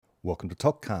Welcome to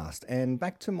Talkcast, and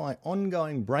back to my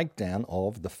ongoing breakdown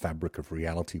of The Fabric of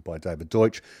Reality by David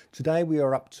Deutsch. Today we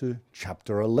are up to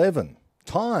Chapter 11,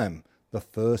 Time, the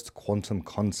First Quantum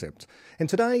Concept. And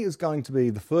today is going to be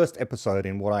the first episode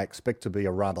in what I expect to be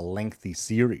a rather lengthy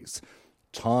series.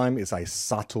 Time is a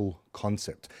subtle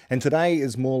concept, and today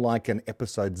is more like an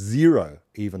episode 0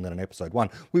 even than an episode 1.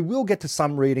 We will get to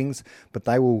some readings, but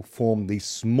they will form the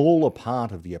smaller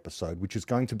part of the episode, which is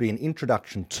going to be an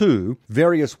introduction to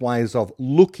various ways of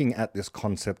looking at this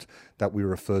concept that we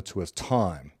refer to as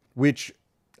time, which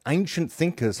ancient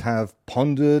thinkers have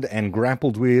pondered and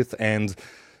grappled with, and,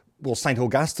 well, St.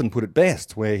 Augustine put it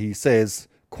best, where he says,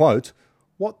 quote,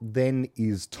 "What then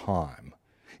is time?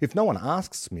 If no one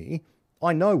asks me,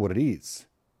 I know what it is.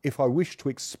 If I wish to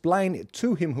explain it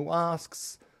to him who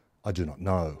asks, I do not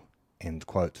know." End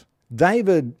quote.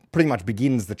 David pretty much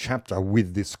begins the chapter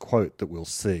with this quote that we'll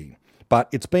see, but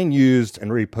it's been used and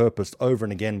repurposed over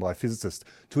and again by physicists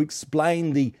to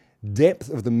explain the depth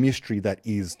of the mystery that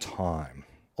is time.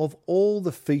 Of all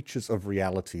the features of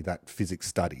reality that physics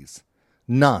studies,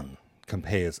 none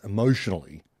compares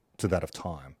emotionally to that of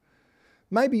time.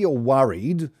 Maybe you're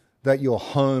worried that your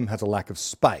home has a lack of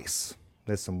space.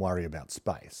 There's some worry about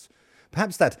space.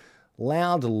 Perhaps that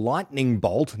loud lightning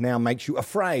bolt now makes you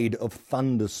afraid of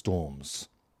thunderstorms,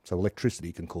 so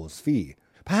electricity can cause fear.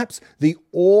 Perhaps the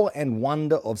awe and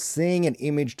wonder of seeing an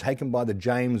image taken by the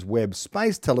James Webb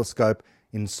Space Telescope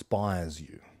inspires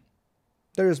you.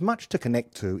 There is much to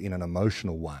connect to in an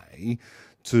emotional way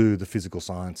to the physical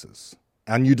sciences,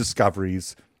 our new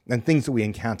discoveries, and things that we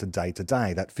encounter day to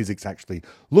day that physics actually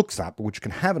looks up, which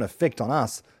can have an effect on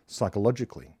us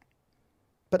psychologically.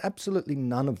 But absolutely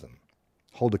none of them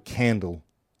hold a candle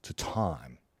to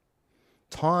time.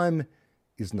 Time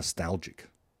is nostalgic,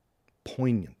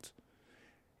 poignant.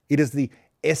 It is the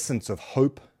essence of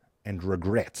hope and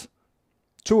regret,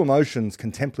 two emotions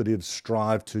contemplatives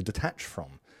strive to detach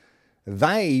from.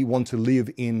 They want to live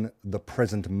in the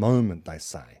present moment, they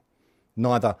say,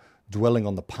 neither dwelling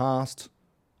on the past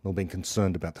nor being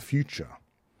concerned about the future.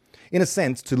 In a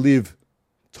sense, to live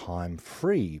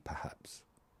time-free, perhaps.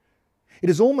 It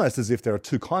is almost as if there are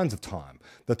two kinds of time,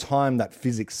 the time that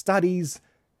physics studies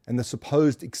and the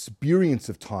supposed experience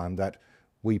of time that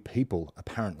we people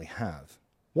apparently have.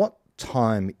 What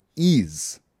time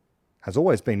is has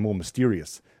always been more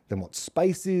mysterious than what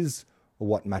space is or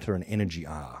what matter and energy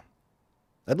are,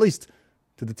 at least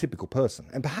to the typical person,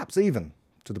 and perhaps even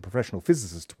to the professional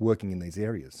physicist working in these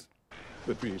areas.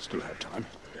 But we still have time.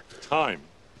 Time?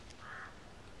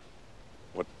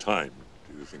 What time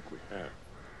do you think we have?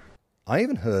 I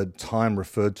even heard time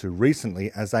referred to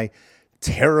recently as a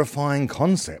terrifying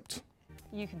concept.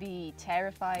 You could be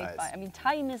terrified by...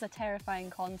 time is a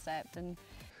terrifying concept. And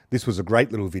this was a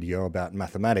great little video about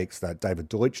mathematics that David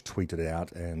Deutsch tweeted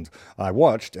out and I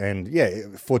watched. And yeah,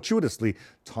 fortuitously,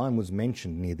 time was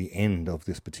mentioned near the end of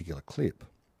this particular clip.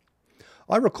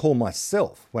 I recall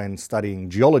myself when studying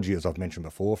geology, as I've mentioned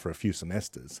before, for a few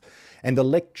semesters, and the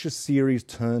lecture series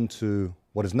turned to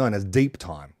what is known as deep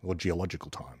time or geological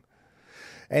time.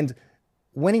 And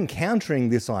when encountering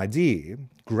this idea,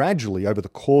 gradually over the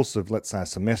course of, let's say, a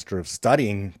semester of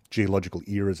studying geological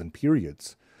eras and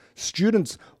periods,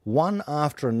 students, one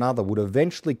after another, would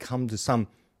eventually come to some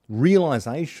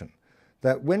realization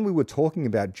that when we were talking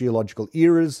about geological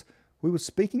eras, we were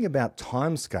speaking about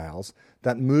timescales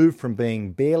that moved from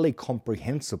being barely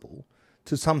comprehensible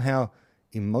to somehow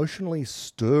emotionally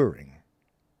stirring.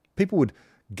 People would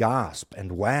gasp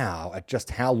and wow at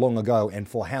just how long ago and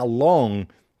for how long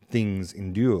things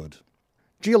endured.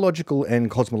 Geological and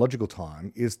cosmological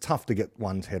time is tough to get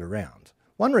one's head around.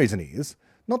 One reason is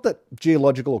not that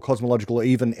geological or cosmological or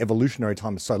even evolutionary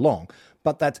time is so long,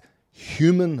 but that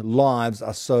human lives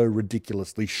are so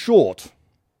ridiculously short.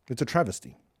 It's a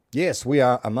travesty. Yes, we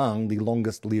are among the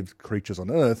longest lived creatures on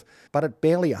Earth, but at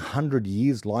barely 100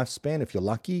 years lifespan if you're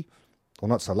lucky, or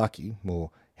not so lucky,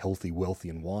 more healthy, wealthy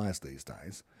and wise these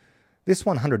days. This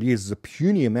 100 years is a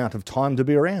puny amount of time to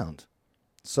be around.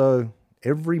 So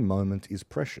every moment is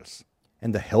precious.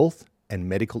 And the health and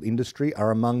medical industry are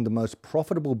among the most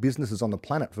profitable businesses on the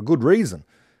planet for good reason.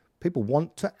 People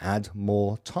want to add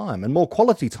more time and more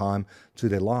quality time to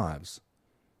their lives.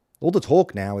 All the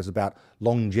talk now is about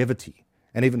longevity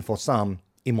and even for some,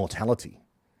 immortality.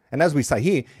 And as we say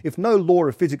here, if no law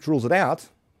of physics rules it out,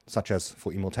 such as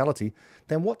for immortality,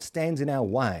 then what stands in our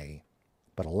way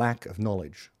but a lack of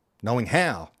knowledge, knowing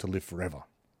how to live forever?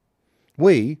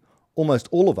 We, almost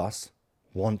all of us,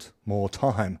 want more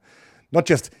time, not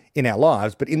just in our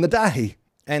lives, but in the day.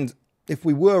 And if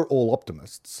we were all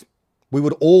optimists, we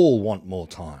would all want more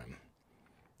time.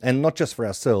 And not just for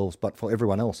ourselves, but for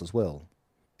everyone else as well.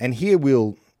 And here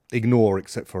we'll ignore,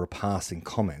 except for a passing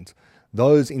comment,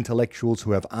 those intellectuals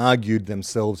who have argued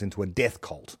themselves into a death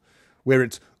cult, where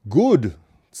it's good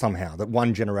somehow that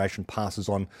one generation passes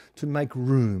on to make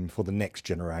room for the next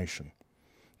generation.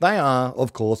 They are,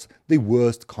 of course, the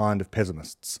worst kind of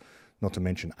pessimists, not to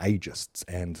mention agists.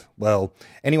 And, well,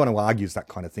 anyone who argues that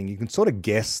kind of thing, you can sort of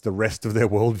guess the rest of their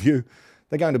worldview.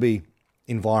 They're going to be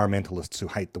environmentalists who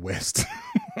hate the West.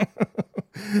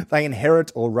 They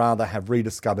inherit, or rather have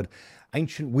rediscovered,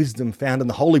 ancient wisdom found in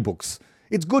the holy books.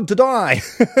 It's good to die.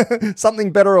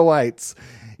 Something better awaits.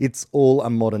 It's all a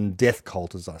modern death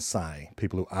cult, as I say.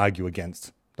 People who argue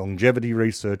against longevity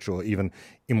research or even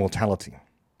immortality.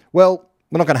 Well,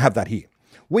 we're not going to have that here.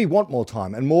 We want more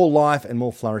time and more life and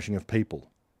more flourishing of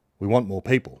people. We want more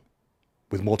people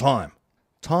with more time.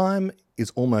 Time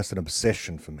is almost an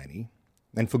obsession for many,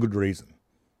 and for good reason,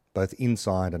 both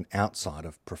inside and outside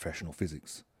of professional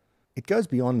physics. It goes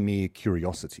beyond mere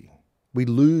curiosity. We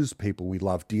lose people we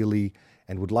love dearly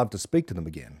and would love to speak to them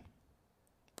again.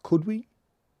 Could we?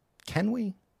 Can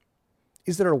we?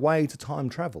 Is there a way to time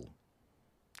travel?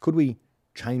 Could we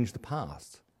change the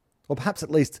past? Or perhaps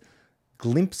at least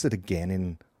glimpse it again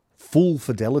in full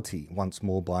fidelity once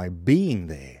more by being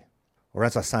there? Or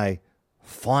as I say,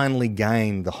 finally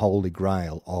gain the holy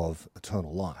grail of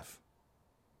eternal life?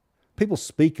 People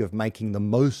speak of making the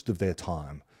most of their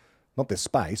time, not their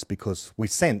space, because we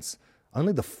sense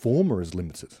only the former is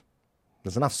limited.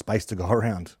 There's enough space to go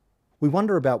around. We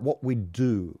wonder about what we'd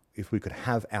do if we could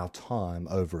have our time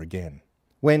over again.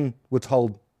 When we're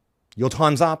told, your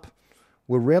time's up,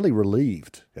 we're rarely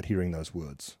relieved at hearing those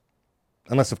words.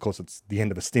 Unless, of course, it's the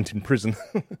end of a stint in prison.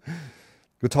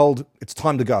 We're told it's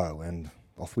time to go, and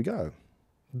off we go.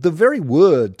 The very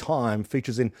word time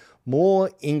features in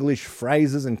more English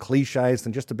phrases and cliches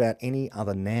than just about any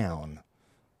other noun.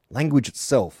 Language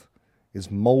itself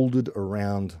is moulded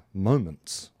around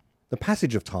moments. The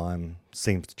passage of time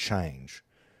seems to change.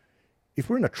 If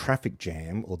we're in a traffic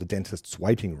jam or the dentist's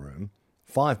waiting room,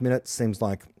 5 minutes seems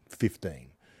like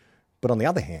 15. But on the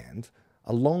other hand,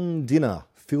 a long dinner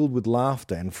filled with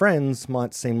laughter and friends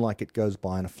might seem like it goes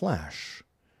by in a flash.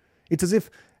 It's as if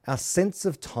our sense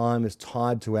of time is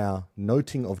tied to our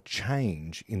noting of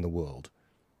change in the world.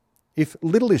 If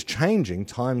little is changing,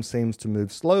 time seems to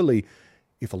move slowly.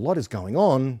 If a lot is going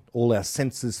on, all our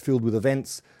senses filled with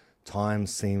events, time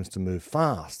seems to move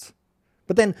fast.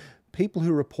 But then people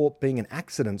who report being in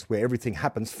accidents where everything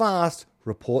happens fast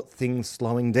report things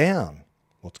slowing down.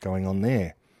 What's going on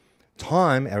there?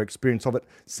 Time, our experience of it,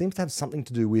 seems to have something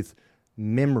to do with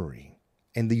memory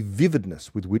and the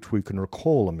vividness with which we can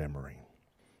recall a memory.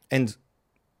 And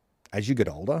as you get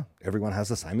older, everyone has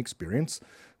the same experience.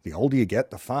 The older you get,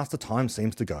 the faster time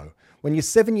seems to go. When you're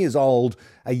 7 years old,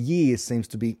 a year seems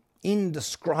to be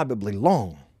indescribably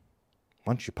long.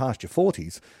 Once you're past your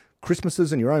 40s,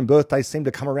 Christmases and your own birthdays seem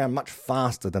to come around much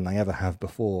faster than they ever have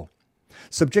before.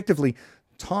 Subjectively,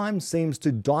 time seems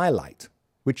to dilate,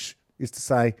 which is to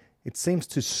say, it seems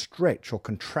to stretch or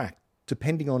contract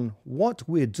depending on what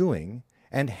we're doing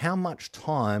and how much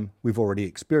time we've already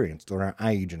experienced, or our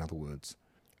age, in other words.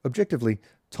 Objectively,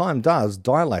 time does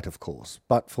dilate, of course,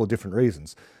 but for different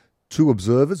reasons. Two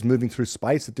observers moving through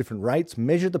space at different rates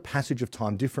measure the passage of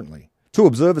time differently. Two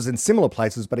observers in similar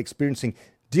places but experiencing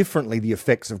differently the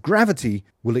effects of gravity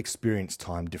will experience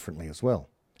time differently as well.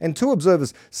 And two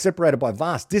observers separated by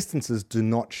vast distances do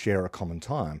not share a common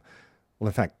time. Well,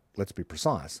 in fact, let's be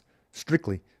precise.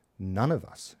 Strictly, none of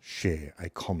us share a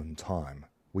common time.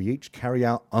 We each carry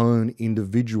our own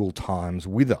individual times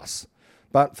with us.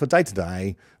 But for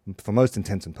day-to-day, for most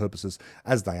intents and purposes,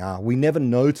 as they are, we never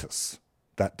notice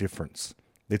that difference.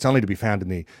 It's only to be found in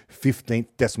the 15th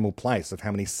decimal place of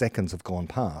how many seconds have gone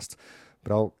past.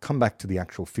 But I'll come back to the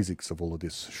actual physics of all of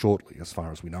this shortly, as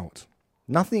far as we know it.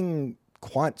 Nothing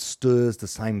quite stirs the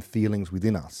same feelings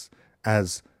within us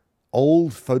as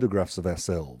old photographs of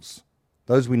ourselves,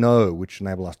 those we know which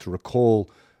enable us to recall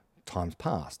times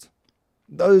past.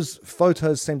 Those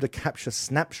photos seem to capture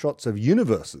snapshots of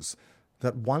universes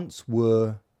that once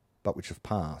were, but which have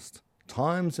passed.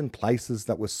 Times and places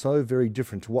that were so very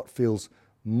different to what feels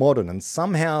modern and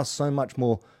somehow so much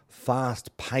more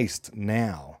fast-paced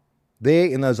now. There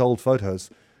in those old photos,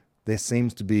 there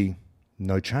seems to be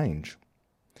no change.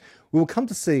 We will come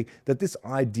to see that this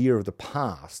idea of the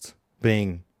past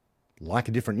being like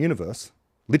a different universe,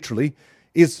 literally,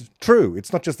 is true.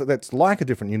 It's not just that it's like a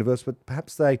different universe, but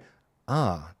perhaps they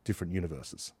are different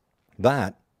universes.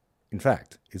 That, in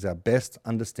fact, is our best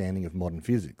understanding of modern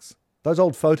physics. Those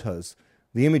old photos,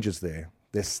 the images there,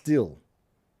 they're still.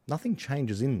 Nothing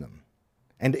changes in them.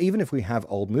 And even if we have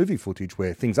old movie footage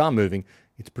where things are moving,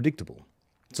 it's predictable.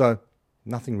 So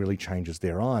nothing really changes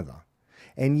there either.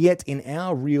 And yet in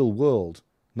our real world,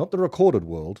 not the recorded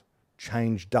world,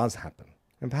 change does happen.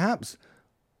 And perhaps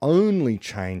only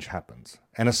change happens.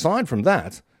 And aside from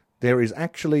that, there is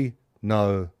actually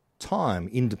no time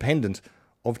independent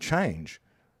of change.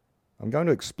 I'm going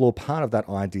to explore part of that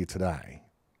idea today.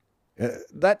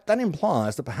 That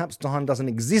implies that perhaps time doesn't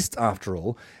exist after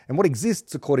all, and what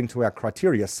exists according to our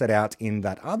criteria set out in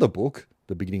that other book,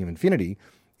 The Beginning of Infinity,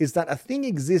 is that a thing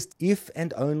exists if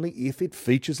and only if it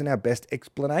features in our best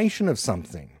explanation of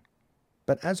something.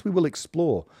 But as we will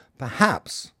explore,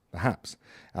 perhaps,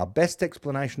 our best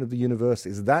explanation of the universe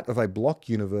is that of a block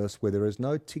universe where there is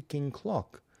no ticking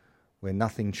clock, where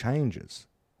nothing changes,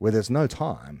 where there's no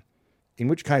time. In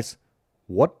which case,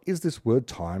 what is this word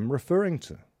time referring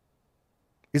to?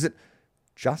 Is it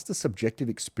just a subjective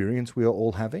experience we are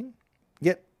all having?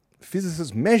 Yet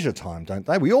physicists measure time, don't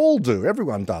they? We all do.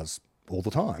 Everyone does, all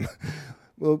the time.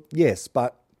 Well, yes,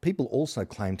 but people also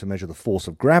claim to measure the force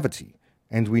of gravity,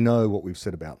 and we know what we've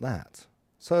said about that.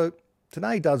 So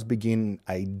today does begin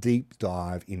a deep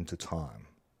dive into time.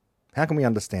 How can we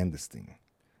understand this thing?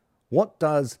 What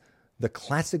does the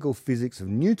classical physics of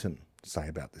Newton say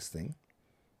about this thing?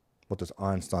 What does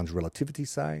Einstein's relativity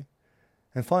say?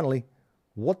 And finally,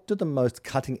 what do the most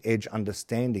cutting-edge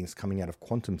understandings coming out of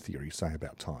quantum theory say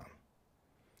about time?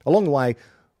 Along the way,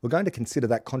 we're going to consider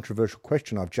that controversial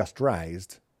question I've just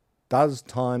raised. Does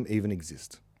time even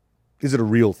exist? Is it a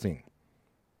real thing?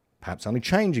 Perhaps only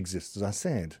change exists, as I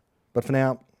said. But for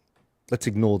now, let's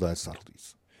ignore those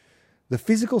subtleties. The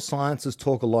physical sciences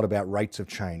talk a lot about rates of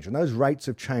change, and those rates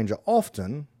of change are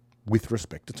often with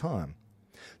respect to time.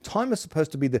 Time is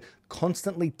supposed to be the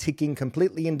constantly ticking,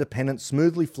 completely independent,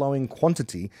 smoothly flowing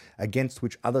quantity against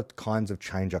which other kinds of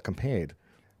change are compared.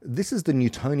 This is the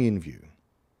Newtonian view,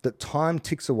 that time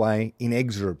ticks away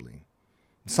inexorably,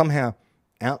 somehow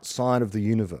outside of the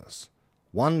universe.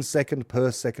 1 second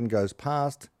per second goes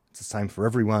past. It's the same for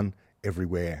everyone,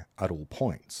 everywhere, at all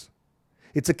points.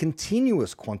 It's a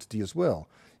continuous quantity as well.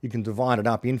 You can divide it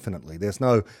up infinitely. There's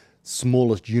no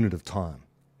smallest unit of time.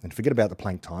 And forget about the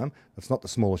Planck time. That's not the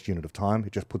smallest unit of time.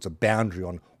 It just puts a boundary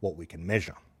on what we can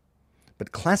measure.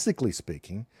 But classically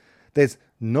speaking, there's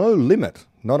no limit,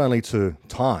 not only to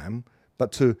time,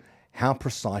 but to how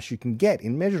precise you can get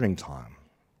in measuring time.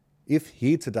 If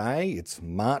here today it's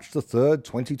March the 3rd,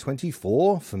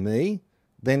 2024 for me,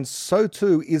 then so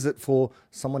too is it for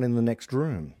someone in the next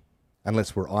room,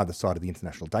 unless we're either side of the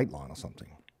international date line or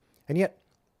something. And yet,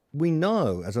 we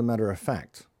know, as a matter of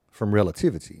fact, from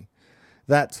relativity,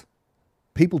 that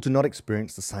people do not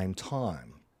experience the same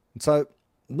time. And so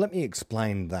let me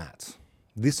explain that.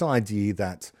 This idea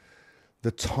that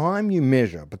the time you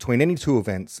measure between any two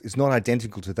events is not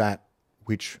identical to that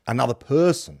which another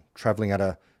person travelling at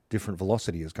a different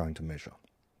velocity is going to measure.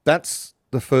 That's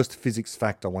the first physics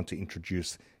fact I want to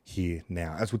introduce here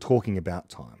now, as we're talking about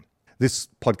time. This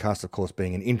podcast, of course,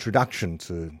 being an introduction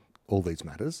to all these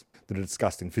matters that are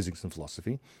discussed in physics and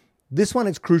philosophy. This one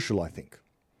is crucial, I think.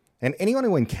 And anyone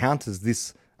who encounters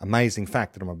this amazing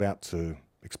fact that I'm about to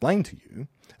explain to you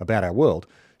about our world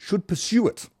should pursue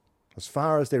it as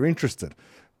far as they're interested,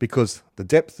 because the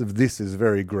depth of this is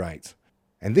very great.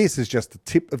 And this is just the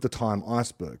tip of the time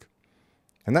iceberg.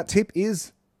 And that tip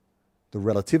is the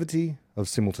relativity of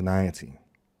simultaneity.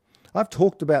 I've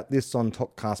talked about this on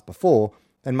Topcast before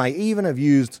and may even have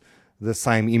used the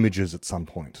same images at some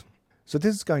point. So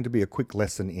this is going to be a quick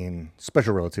lesson in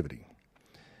special relativity.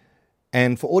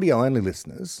 And for audio-only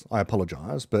listeners, I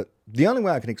apologise, but the only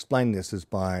way I can explain this is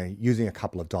by using a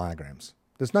couple of diagrams.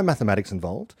 There's no mathematics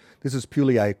involved. This is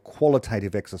purely a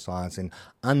qualitative exercise in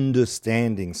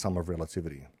understanding sum of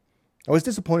relativity. I was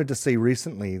disappointed to see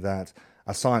recently that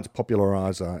a science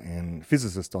populariser and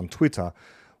physicist on Twitter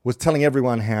was telling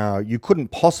everyone how you couldn't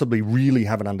possibly really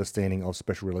have an understanding of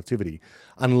special relativity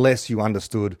unless you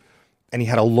understood, and he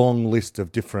had a long list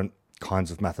of different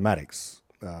kinds of mathematics,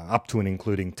 up to and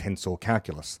including tensor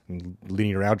calculus and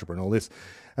linear algebra and all this.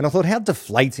 And I thought, how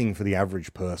deflating for the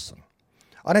average person.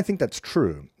 I don't think that's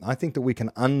true. I think that we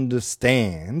can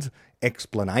understand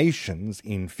explanations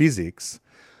in physics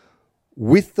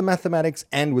with the mathematics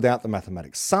and without the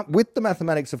mathematics. With the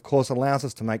mathematics, of course, allows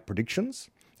us to make predictions.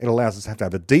 It allows us to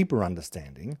have a deeper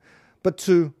understanding. But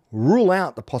to rule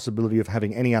out the possibility of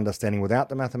having any understanding without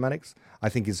the mathematics, I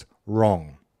think is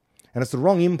wrong. And it's the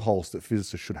wrong impulse that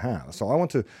physicists should have. So I want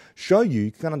to show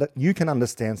you you can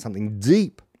understand something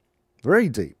deep, very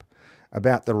deep,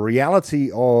 about the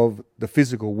reality of the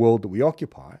physical world that we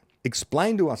occupy,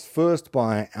 explained to us first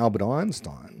by Albert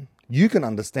Einstein. You can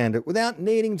understand it without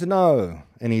needing to know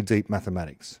any deep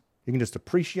mathematics. You can just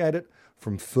appreciate it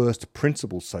from first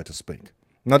principles, so to speak.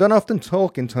 Now, I don't often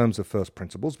talk in terms of first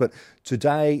principles, but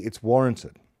today it's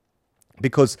warranted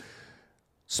because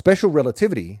special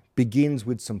relativity begins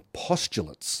with some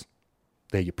postulates.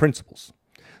 They're your principles.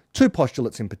 Two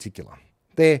postulates in particular.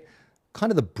 They're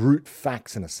kind of the brute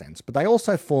facts in a sense, but they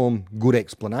also form good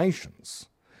explanations.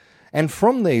 And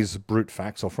from these brute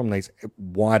facts, or from these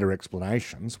wider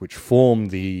explanations, which form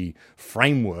the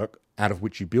framework out of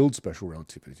which you build special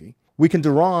relativity, we can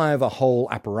derive a whole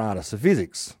apparatus of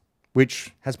physics,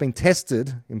 which has been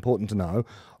tested, important to know,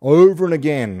 over and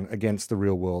again against the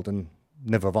real world and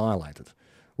never violated.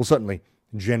 Well, certainly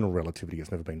general relativity has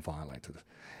never been violated.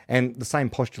 And the same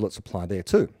postulates apply there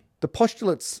too. The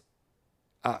postulates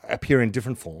appear in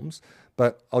different forms,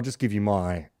 but I'll just give you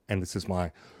and this is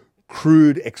my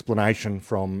crude explanation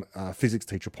from a physics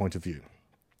teacher point of view.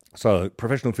 So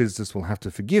professional physicists will have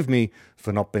to forgive me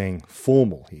for not being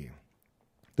formal here.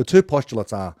 The two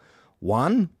postulates are,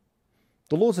 one,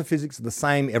 the laws of physics are the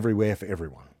same everywhere for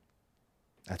everyone.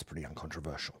 That's pretty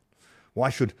uncontroversial. Why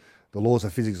should the laws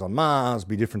of physics on Mars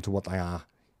be different to what they are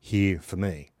here for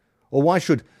me? Or why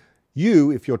should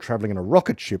you, if you're travelling in a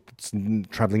rocket ship that's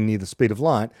travelling near the speed of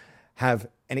light, have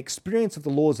an experience of the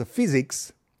laws of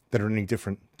physics that are any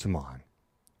different to mine?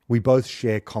 We both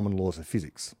share common laws of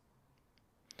physics.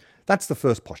 That's the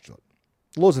first postulate.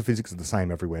 The laws of physics are the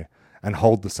same everywhere and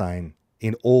hold the same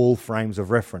in all frames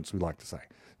of reference, we like to say.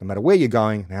 No matter where you're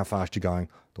going and how fast you're going,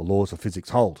 the laws of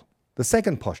physics hold. The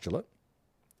second postulate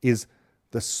is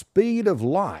the speed of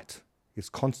light is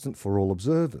constant for all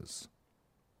observers.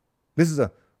 This is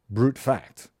a brute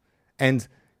fact, and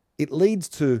it leads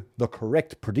to the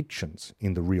correct predictions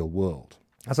in the real world.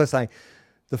 As I say,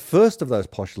 the first of those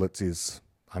postulates is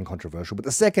uncontroversial, but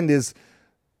the second is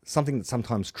something that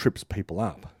sometimes trips people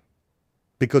up,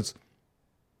 because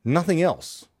nothing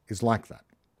else is like that.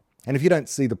 And if you don't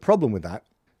see the problem with that,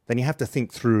 then you have to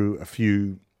think through a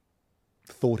few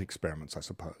thought experiments, I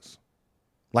suppose.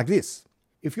 Like this.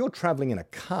 If you're travelling in a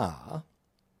car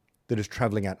that is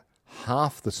travelling at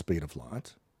half the speed of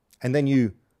light, and then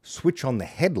you switch on the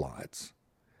headlights,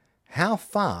 how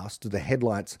fast do the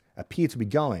headlights appear to be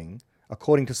going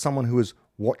according to someone who is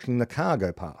watching the car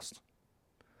go past?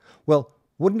 Well,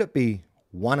 wouldn't it be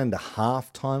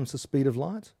 1.5 times the speed of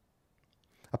light?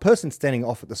 A person standing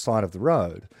off at the side of the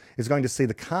road is going to see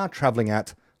the car travelling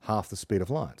at half the speed of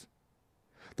light.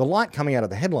 The light coming out of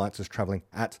the headlights is travelling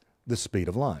at the speed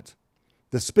of light.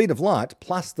 The speed of light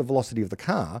plus the velocity of the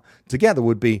car together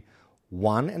would be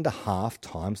 1.5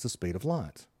 times the speed of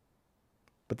light.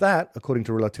 But that, according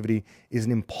to relativity, is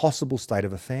an impossible state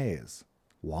of affairs.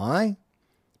 Why?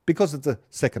 Because of the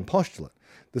second postulate.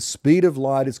 The speed of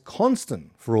light is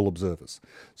constant for all observers.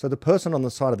 So the person on the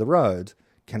side of the road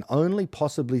can only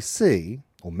possibly see,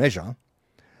 or measure,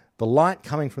 the light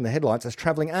coming from the headlights as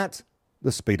travelling at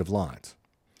the speed of light.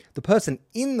 The person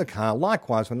in the car,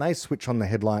 likewise, when they switch on the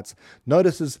headlights,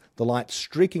 notices the light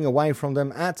streaking away from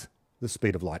them at the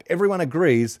speed of light. Everyone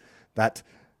agrees that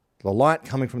the light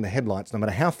coming from the headlights, no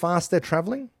matter how fast they're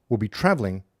travelling, will be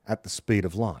travelling at the speed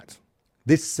of light.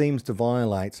 This seems to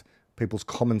violate people's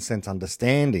common sense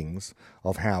understandings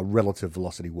of how relative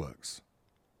velocity works.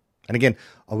 And again,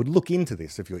 I would look into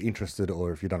this if you're interested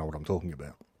or if you don't know what I'm talking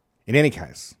about. In any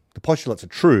case, the postulates are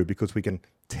true because we can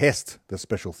test the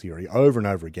special theory over and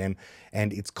over again,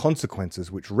 and its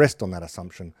consequences, which rest on that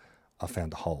assumption, are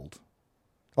found to hold.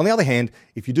 On the other hand,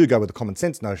 if you do go with the common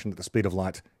sense notion that the speed of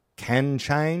light can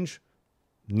change,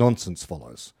 nonsense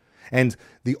follows. And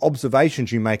the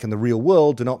observations you make in the real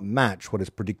world do not match what is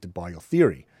predicted by your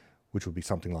theory, which would be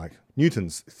something like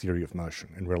Newton's theory of motion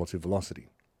and relative velocity.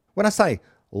 When I say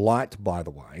light, by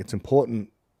the way, it's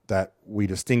important that we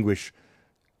distinguish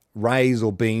rays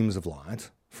or beams of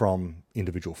light from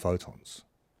individual photons.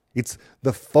 It's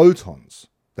the photons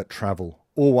that travel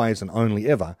always and only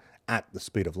ever at the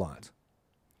speed of light.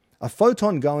 A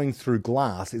photon going through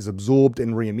glass is absorbed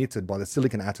and re-emitted by the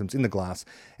silicon atoms in the glass,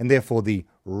 and therefore the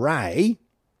ray,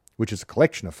 which is a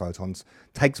collection of photons,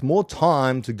 takes more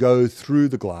time to go through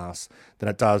the glass than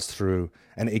it does through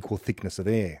an equal thickness of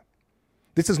air.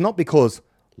 This is not because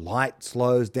light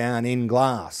slows down in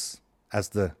glass, as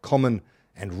the common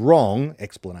and wrong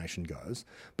explanation goes,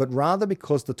 but rather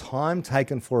because the time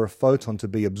taken for a photon to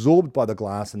be absorbed by the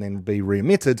glass and then be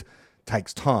re-emitted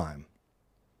takes time.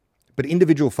 But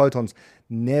individual photons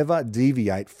never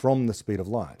deviate from the speed of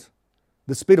light.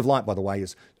 The speed of light, by the way,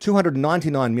 is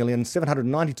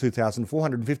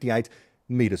 299,792,458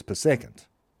 meters per second.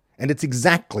 And it's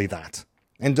exactly that,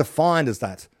 and defined as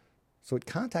that. So it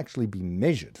can't actually be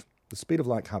measured. The speed of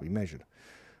light can't be measured.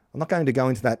 I'm not going to go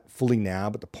into that fully now,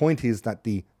 but the point is that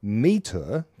the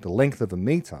meter, the length of a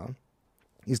meter,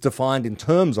 is defined in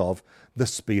terms of the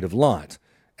speed of light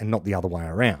and not the other way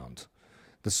around.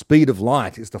 The speed of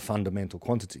light is the fundamental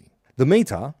quantity. The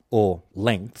meter, or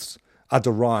lengths, are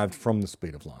derived from the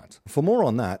speed of light. For more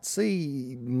on that,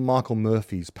 see Michael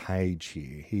Murphy's page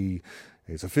here. He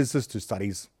is a physicist who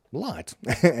studies light,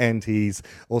 and he's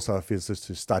also a physicist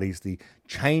who studies the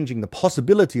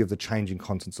possibility of the changing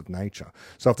constants of nature.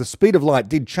 So if the speed of light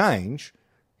did change,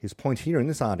 his point here in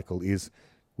this article is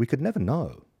we could never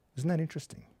know. Isn't that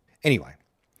interesting? Anyway,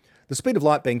 the speed of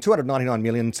light being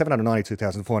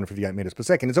 299,792,458 metres per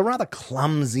second is a rather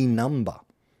clumsy number,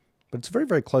 but it's very,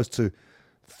 very close to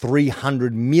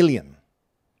 300 million.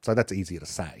 So that's easier to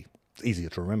say. It's easier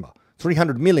to remember.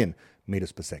 300 million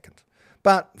metres per second.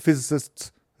 But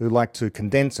physicists who like to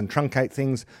condense and truncate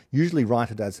things usually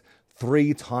write it as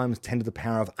 3 times 10 to the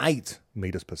power of 8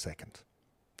 metres per second.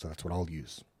 So that's what I'll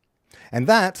use. And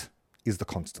that is the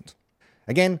constant.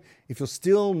 Again, if you're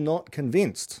still not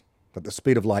convinced that the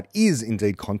speed of light is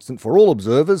indeed constant for all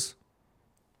observers,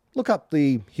 look up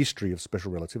the history of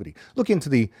special relativity. Look into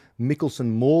the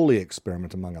Michelson-Morley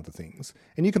experiment, among other things,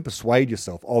 and you can persuade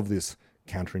yourself of this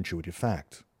counterintuitive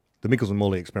fact. The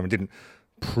Michelson-Morley experiment didn't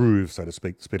prove, so to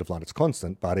speak, the speed of light is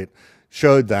constant, but it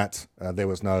showed that there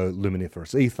was no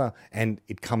luminiferous ether, and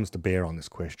it comes to bear on this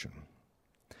question.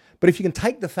 But if you can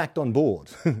take the fact on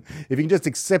board, if you can just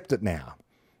accept it now,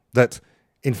 that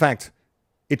in fact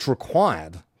it's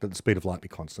required that the speed of light be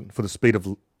constant for the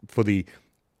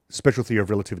special theory of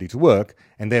relativity to work,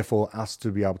 and therefore us to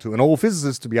be able to, and all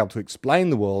physicists to be able to explain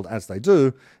the world as they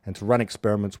do, and to run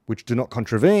experiments which do not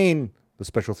contravene the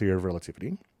special theory of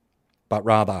relativity, but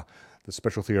rather the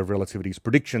special theory of relativity's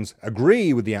predictions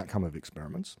agree with the outcome of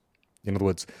experiments. In other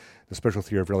words, the special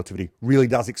theory of relativity really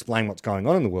does explain what's going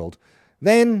on in the world.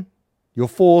 Then you're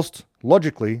forced,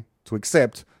 logically, to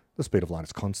accept the speed of light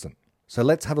is constant. So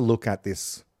let's have a look at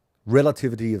this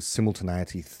relativity of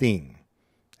simultaneity thing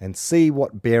and see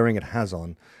what bearing it has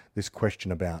on this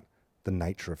question about the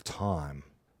nature of time.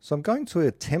 So I'm going to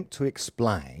attempt to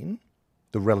explain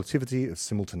the relativity of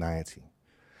simultaneity.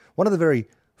 One of the very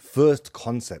first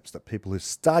concepts that people who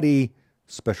study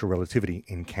special relativity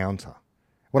encounter.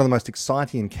 One of the most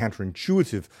exciting and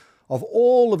counterintuitive of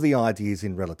all of the ideas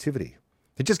in relativity.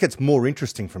 It just gets more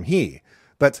interesting from here.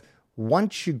 But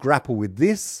once you grapple with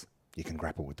this, you can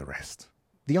grapple with the rest.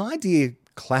 The idea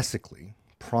classically,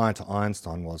 prior to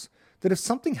Einstein, was that if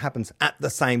something happens at the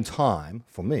same time,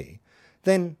 for me,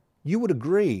 then you would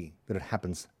agree that it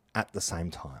happens at the same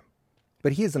time.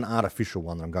 But here's an artificial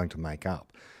one that I'm going to make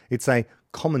up. It's a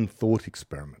common thought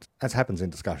experiment, as happens in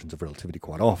discussions of relativity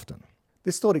quite often.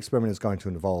 This thought experiment is going to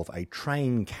involve a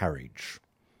train carriage.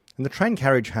 And the train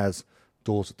carriage has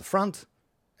doors at the front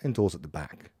and doors at the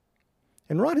back.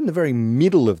 And right in the very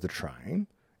middle of the train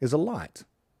is a light.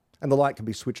 And the light can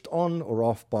be switched on or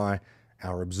off by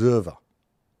our observer.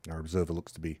 Our observer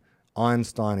looks to be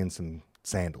Einstein in some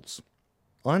sandals.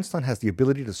 Einstein has the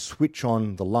ability to switch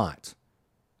on the light.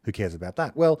 Who cares about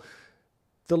that? Well,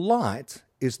 the light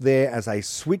is there as a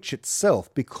switch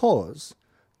itself because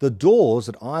the doors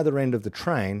at either end of the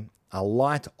train are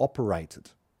light operated.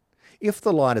 If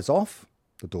the light is off,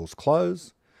 the doors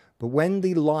close, but when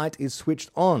the light is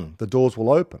switched on, the doors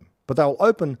will open. But they'll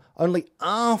open only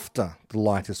after the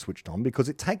light is switched on because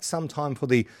it takes some time for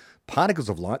the particles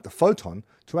of light, the photon,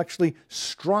 to actually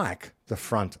strike the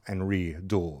front and rear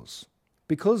doors.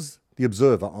 Because the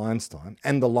observer, Einstein,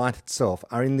 and the light itself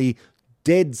are in the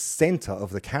dead centre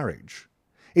of the carriage,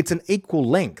 it's an equal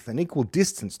length, an equal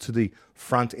distance to the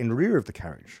front and rear of the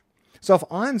carriage. So if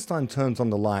Einstein turns on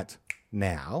the light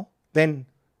now, then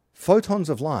photons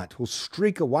of light will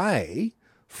streak away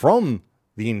from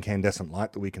the incandescent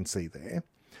light that we can see there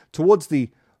towards the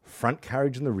front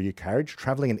carriage and the rear carriage,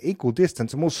 travelling an equal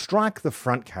distance, and will strike the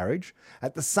front carriage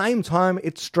at the same time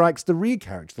it strikes the rear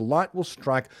carriage. The light will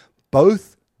strike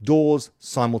both doors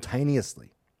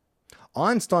simultaneously.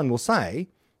 Einstein will say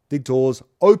the doors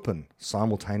open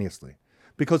simultaneously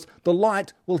because the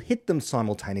light will hit them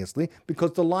simultaneously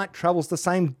because the light travels the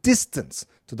same distance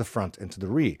to the front and to the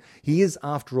rear. He is,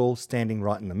 after all, standing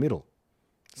right in the middle.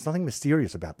 There's nothing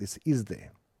mysterious about this, is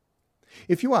there?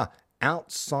 If you are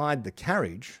outside the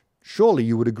carriage, surely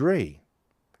you would agree.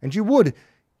 And you would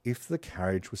if the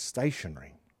carriage was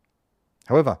stationary.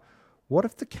 However, what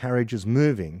if the carriage is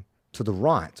moving to the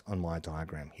right on my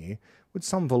diagram here with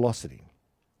some velocity?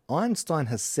 Einstein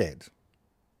has said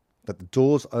that the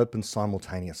doors open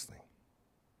simultaneously.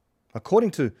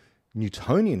 According to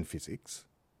Newtonian physics,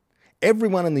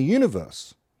 everyone in the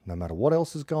universe, no matter what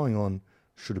else is going on,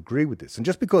 should agree with this. And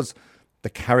just because the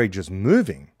carriage is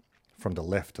moving from the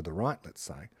left to the right, let's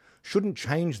say, shouldn't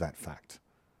change that fact.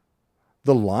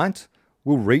 The light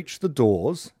will reach the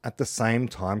doors at the same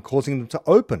time, causing them to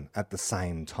open at the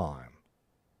same time.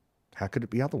 How could it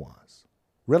be otherwise?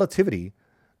 Relativity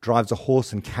drives a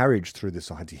horse and carriage through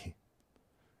this idea.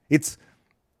 It's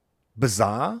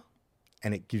bizarre,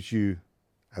 and it gives you,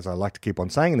 as I like to keep on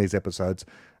saying in these episodes,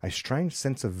 a strange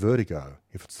sense of vertigo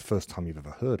if it's the first time you've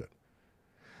ever heard it.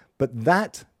 But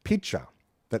that picture,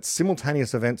 that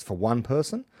simultaneous events for one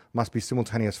person must be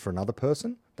simultaneous for another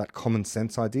person, that common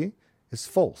sense idea, is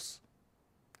false.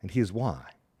 And here's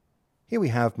why. Here we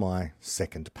have my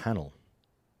second panel.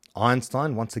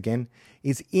 Einstein, once again,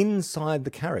 is inside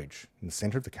the carriage, in the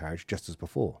centre of the carriage, just as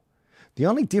before. The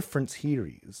only difference here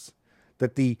is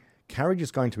that the carriage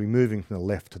is going to be moving from the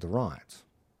left to the right.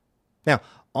 Now,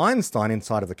 Einstein,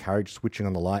 inside of the carriage, switching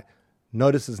on the light,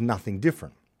 notices nothing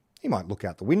different. He might look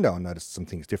out the window and notice some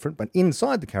things different, but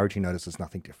inside the carriage he notices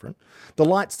nothing different. The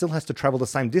light still has to travel the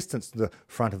same distance to the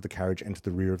front of the carriage and to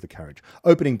the rear of the carriage,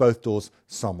 opening both doors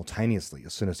simultaneously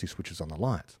as soon as he switches on the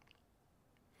light.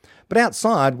 But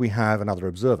outside we have another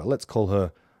observer. Let's call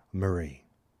her Marie,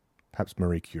 perhaps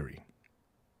Marie Curie.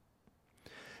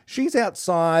 She's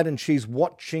outside and she's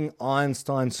watching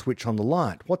Einstein switch on the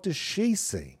light. What does she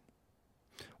see?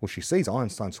 Well, she sees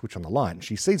Einstein switch on the light and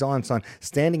she sees Einstein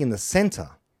standing in the centre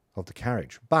of the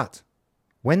carriage. But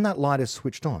when that light is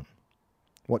switched on,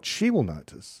 what she will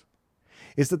notice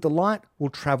is that the light will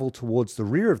travel towards the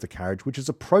rear of the carriage, which is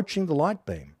approaching the light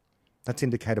beam. That's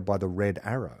indicated by the red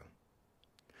arrow.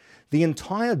 The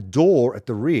entire door at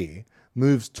the rear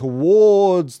moves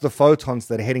towards the photons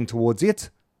that are heading towards it,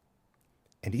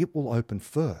 and it will open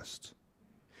first.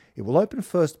 It will open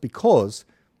first because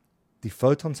the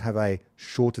photons have a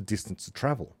shorter distance to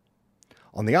travel.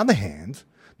 On the other hand,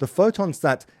 the photons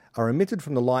that are emitted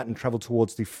from the light and travel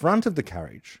towards the front of the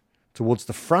carriage, towards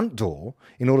the front door,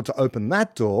 in order to open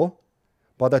that door,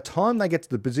 by the time they get to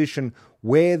the position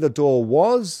where the door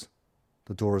was,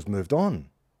 the door has moved on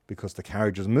because the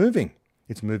carriage is moving.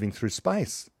 It's moving through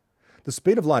space. The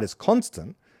speed of light is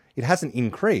constant. It hasn't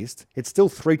increased. It's still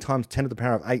 3 times 10 to the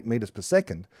power of 8 meters per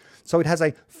second. So it has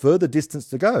a further distance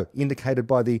to go, indicated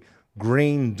by the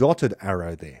green dotted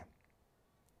arrow there.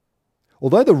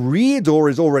 Although the rear door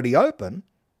is already open,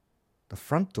 the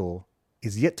front door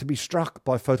is yet to be struck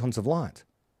by photons of light.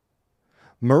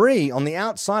 Marie, on the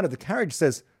outside of the carriage,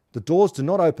 says the doors do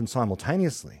not open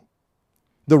simultaneously.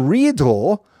 The rear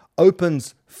door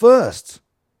opens first.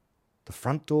 The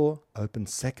front door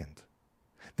opens second.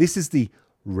 This is the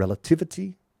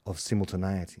relativity of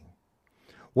simultaneity.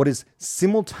 What is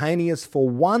simultaneous for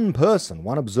one person,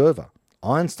 one observer,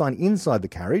 Einstein inside the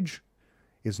carriage,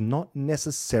 is not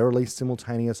necessarily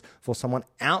simultaneous for someone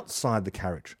outside the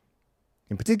carriage.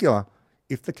 In particular,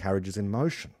 if the carriage is in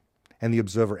motion and the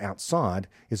observer outside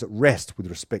is at rest with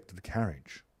respect to the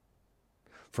carriage.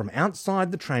 From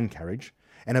outside the train carriage,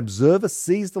 an observer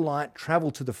sees the light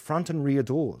travel to the front and rear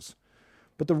doors,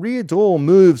 but the rear door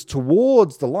moves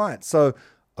towards the light, so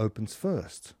opens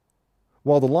first,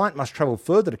 while the light must travel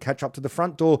further to catch up to the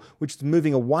front door, which is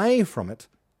moving away from it,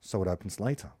 so it opens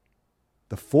later.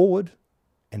 The forward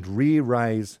and rear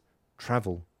rays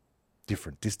travel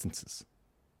different distances,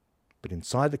 but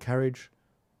inside the carriage,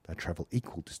 they travel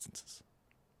equal distances.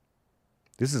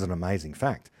 This is an amazing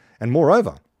fact. And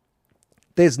moreover,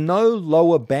 there's no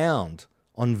lower bound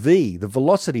on v, the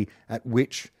velocity at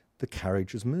which the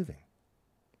carriage is moving.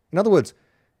 In other words,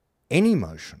 any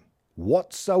motion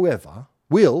whatsoever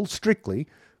will strictly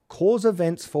cause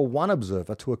events for one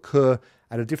observer to occur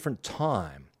at a different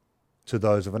time to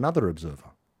those of another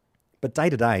observer. But day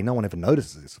to day, no one ever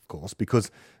notices this, of course,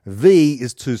 because v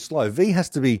is too slow. V has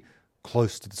to be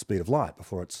close to the speed of light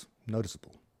before it's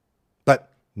noticeable.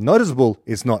 But noticeable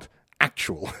is not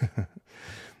actual.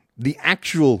 The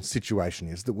actual situation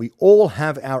is that we all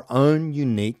have our own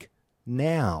unique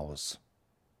nows.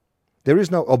 There is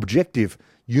no objective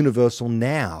universal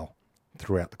now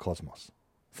throughout the cosmos.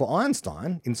 For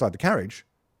Einstein, inside the carriage,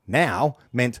 now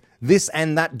meant this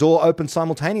and that door open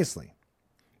simultaneously.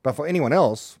 But for anyone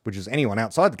else, which is anyone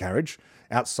outside the carriage,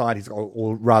 outside his,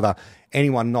 or rather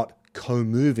anyone not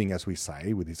co-moving, as we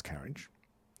say, with his carriage,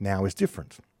 now is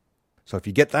different. So if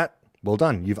you get that, well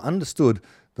done. You've understood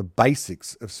the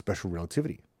basics of special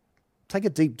relativity. Take a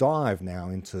deep dive now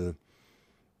into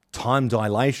time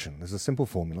dilation as a simple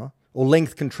formula, or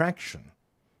length contraction,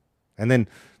 and then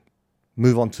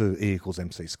move on to E equals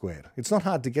mc squared. It's not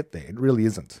hard to get there. It really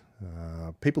isn't.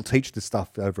 People teach this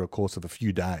stuff over a course of a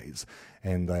few days,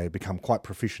 and they become quite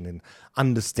proficient in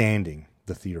understanding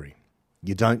the theory.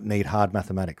 You don't need hard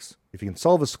mathematics. If you can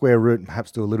solve a square root and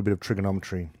perhaps do a little bit of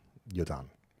trigonometry, you're done.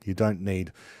 You don't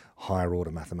need higher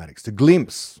order mathematics to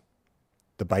glimpse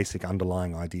the basic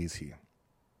underlying ideas here.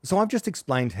 So I've just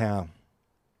explained how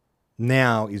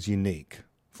now is unique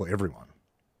for everyone.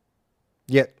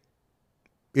 Yet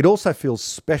it also feels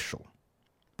special,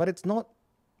 but it's not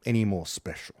any more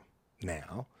special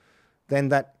now than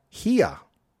that here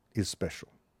is special.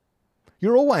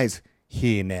 You're always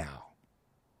here now.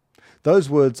 Those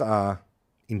words are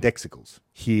indexicals,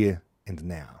 here and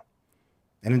now.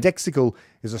 An indexical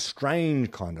is a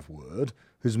strange kind of word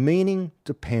whose meaning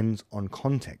depends on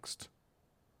context.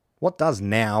 What does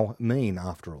now mean,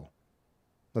 after all?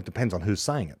 It depends on who's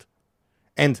saying it.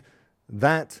 And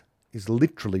that is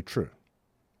literally true.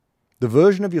 The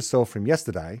version of yourself from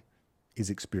yesterday is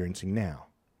experiencing now.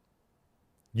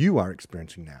 You are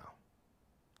experiencing now.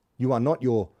 You are not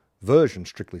your version,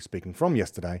 strictly speaking, from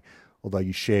yesterday, although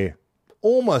you share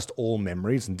almost all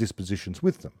memories and dispositions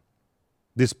with them.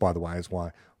 This, by the way, is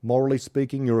why, morally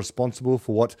speaking, you're responsible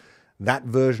for what that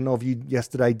version of you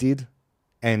yesterday did,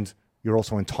 and you're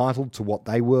also entitled to what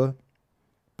they were,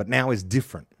 but now is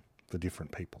different for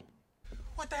different people.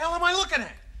 What the hell am I looking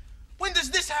at? When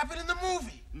does this happen in the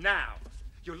movie? Now.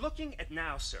 You're looking at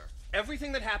now, sir.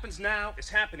 Everything that happens now is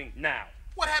happening now.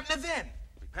 What happened to then?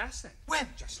 We passed then. When?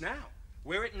 Just now.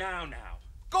 We're at now.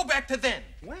 Go back to then.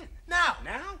 When? Now.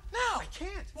 Now? Now. I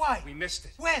can't. Why? We missed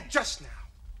it. When? Just now.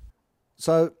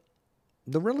 So,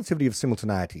 the relativity of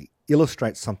simultaneity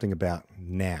illustrates something about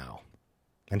now,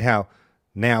 and how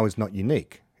now is not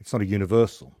unique. It's not a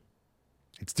universal.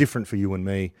 It's different for you and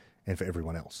me and for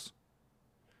everyone else.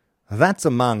 That's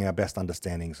among our best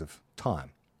understandings of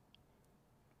time.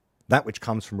 That which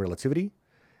comes from relativity,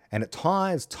 and it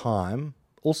ties time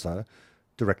also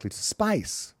directly to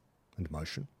space and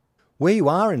motion. Where you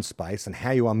are in space and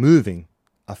how you are moving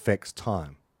affects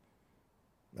time.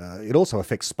 It also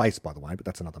affects space, by the way, but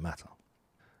that's another matter.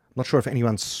 I'm not sure if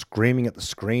anyone's screaming at the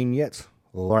screen yet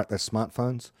or at their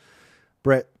smartphones.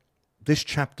 Brett, this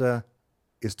chapter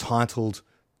is titled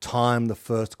Time, the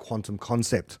First Quantum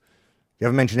Concept. You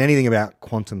haven't mentioned anything about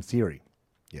quantum theory.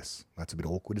 Yes, that's a bit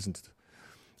awkward, isn't it?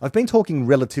 I've been talking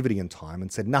relativity and time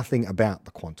and said nothing about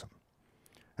the quantum.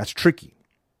 That's tricky.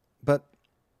 But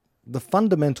the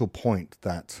fundamental point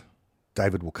that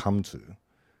David will come to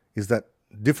is that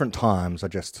different times are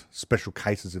just special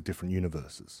cases of different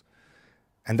universes.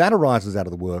 And that arises out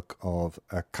of the work of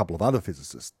a couple of other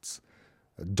physicists,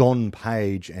 Don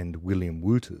Page and William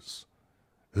Wouters,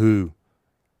 who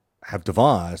have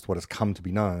devised what has come to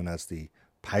be known as the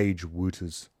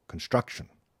Page-Wouters construction.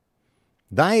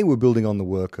 They were building on the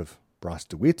work of Bryce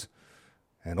DeWitt,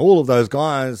 and all of those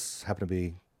guys happen to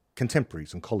be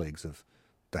contemporaries and colleagues of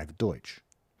David Deutsch.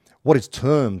 What is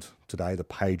termed today the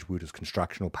Page-Wouters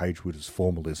construction, or Page-Wouters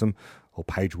formalism, or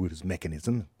Page-Wouters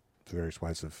mechanism, various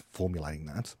ways of formulating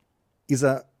that, is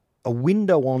a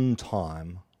window on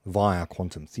time via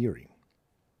quantum theory.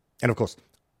 And of course,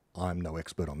 I'm no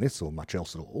expert on this or much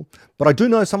else at all, but I do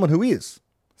know someone who is,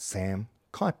 Sam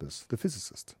Kuipers, the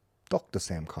physicist, Dr.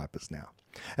 Sam Kuipers now.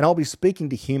 And I'll be speaking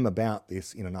to him about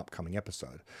this in an upcoming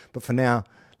episode. But for now,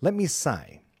 let me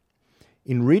say,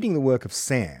 in reading the work of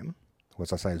Sam, who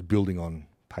as I say is building on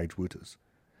Page-Wouters,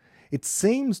 it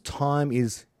seems time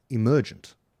is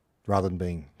emergent rather than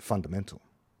being fundamental.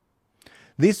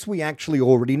 This we actually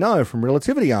already know from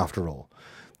relativity, after all.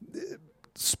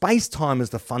 Space-time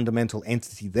is the fundamental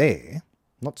entity there,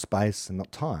 not space and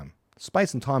not time.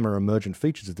 Space and time are emergent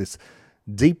features of this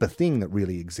deeper thing that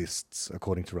really exists,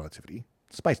 according to relativity,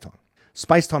 space-time.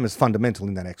 Space-time is fundamental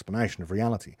in that explanation of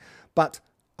reality. But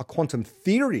a quantum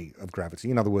theory of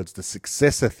gravity, in other words, the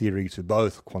successor theory to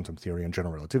both quantum theory and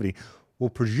general relativity, will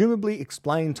presumably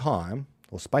explain time,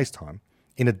 or space-time,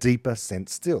 in a deeper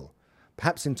sense still,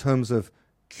 perhaps in terms of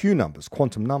Q numbers,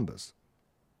 quantum numbers.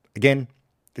 Again,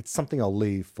 it's something I'll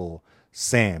leave for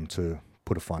Sam to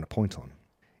put a finer point on.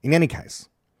 In any case,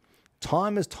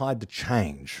 time is tied to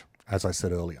change, as I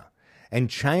said earlier, and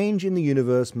change in the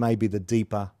universe may be the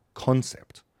deeper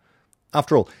concept.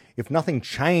 After all, if nothing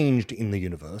changed in the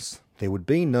universe, there would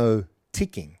be no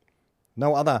ticking.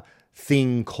 No other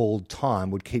thing called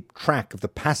time would keep track of the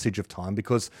passage of time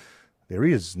because there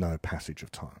is no passage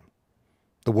of time.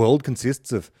 The world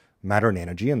consists of matter and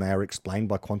energy, and they are explained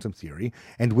by quantum theory,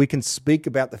 and we can speak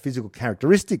about the physical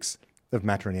characteristics of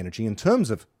matter and energy in terms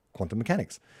of quantum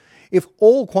mechanics. If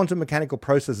all quantum mechanical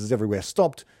processes everywhere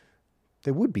stopped,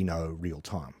 there would be no real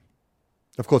time.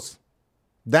 Of course,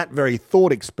 that very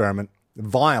thought experiment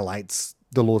violates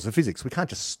the laws of physics. We can't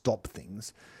just stop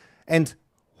things. And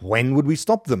when would we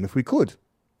stop them if we could?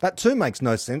 That too makes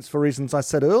no sense for reasons I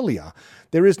said earlier.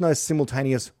 There is no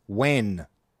simultaneous when.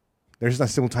 There is no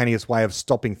simultaneous way of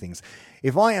stopping things.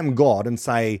 If I am God and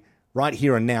say right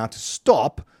here and now to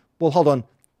stop, well, hold on,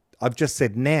 I've just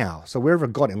said now. So wherever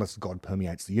God, unless God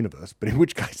permeates the universe, but in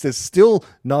which case there's still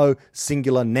no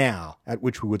singular now at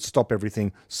which we would stop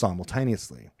everything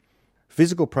simultaneously.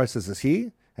 Physical processes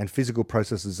here and physical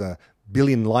processes a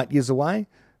billion light years away,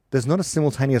 there's not a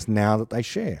simultaneous now that they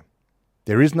share.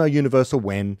 There is no universal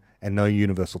when and no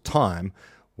universal time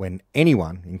when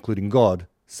anyone, including God,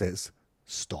 says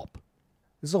stop.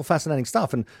 This is all fascinating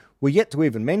stuff, and we're yet to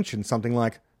even mention something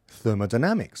like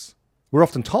thermodynamics. We're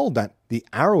often told that the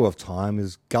arrow of time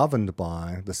is governed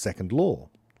by the second law.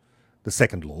 The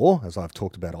second law, as I've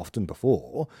talked about often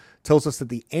before, tells us that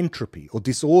the entropy or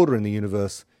disorder in the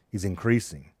universe is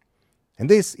increasing. And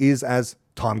this is as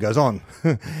time goes on.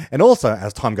 And also,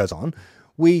 as time goes on,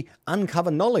 we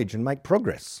uncover knowledge and make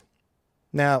progress.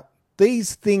 Now,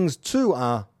 these things too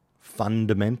are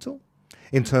fundamental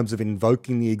in terms of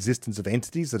invoking the existence of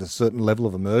entities at a certain level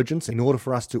of emergence in order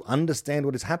for us to understand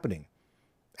what is happening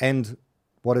and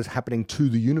what is happening to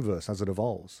the universe as it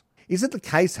evolves. Is it the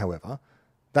case, however,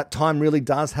 that time really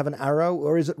does have an arrow,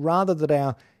 or is it rather that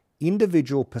our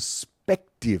individual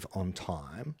perspective on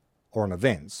time or on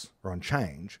events or on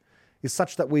change is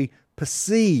such that we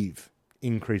perceive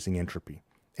increasing entropy,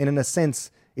 and in a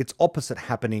sense its opposite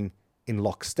happening in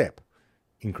lockstep,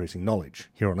 increasing knowledge,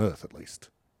 here on Earth at least?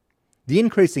 The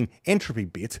increasing entropy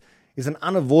bit is an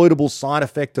unavoidable side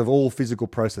effect of all physical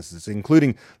processes,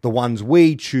 including the ones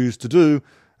we choose to do,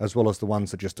 as well as the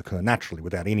ones that just occur naturally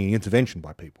without any intervention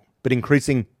by people. But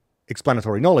increasing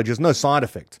explanatory knowledge is no side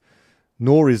effect,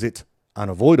 nor is it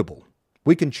unavoidable.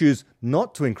 We can choose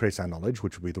not to increase our knowledge,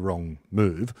 which would be the wrong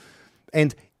move,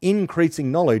 and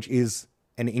increasing knowledge is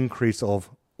an increase of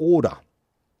order.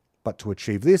 But to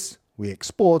achieve this, we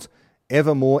export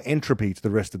ever more entropy to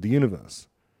the rest of the universe.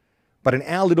 But in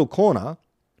our little corner,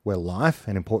 where life,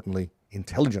 and importantly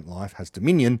intelligent life, has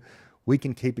dominion, we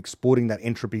can keep exporting that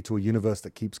entropy to a universe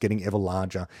that keeps getting ever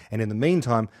larger, and in the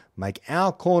meantime make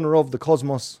our corner of the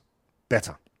cosmos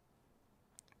better.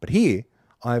 But here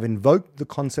I have invoked the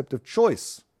concept of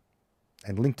choice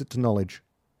and linked it to knowledge.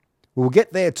 We will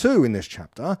get there too in this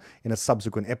chapter in a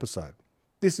subsequent episode.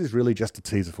 This is really just a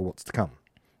teaser for what's to come.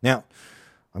 Now,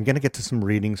 I'm going to get to some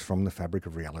readings from the Fabric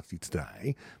of Reality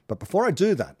today, but before I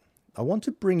do that, I want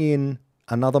to bring in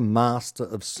another master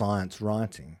of science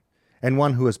writing, and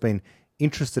one who has been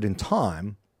interested in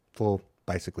time for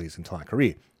basically his entire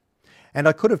career. And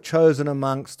I could have chosen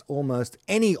amongst almost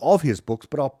any of his books,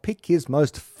 but I'll pick his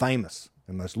most famous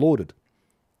and most lauded,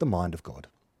 The Mind of God.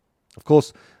 Of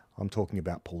course, I'm talking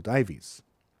about Paul Davies.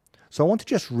 So I want to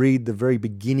just read the very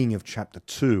beginning of chapter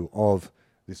 2 of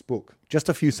this book. Just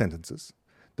a few sentences.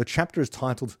 The chapter is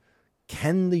titled,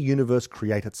 Can the Universe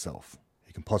Create Itself?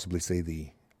 You can possibly see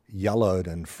the yellowed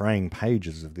and fraying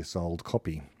pages of this old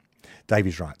copy.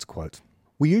 Davies writes, quote,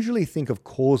 "We usually think of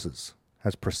causes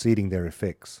as preceding their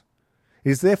effects.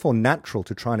 It is therefore natural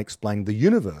to try and explain the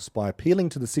universe by appealing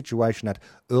to the situation at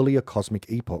earlier cosmic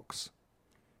epochs.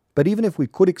 But even if we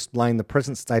could explain the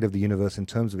present state of the universe in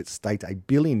terms of its state a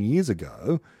billion years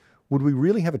ago, would we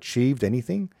really have achieved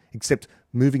anything except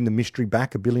moving the mystery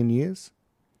back a billion years?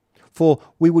 For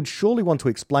we would surely want to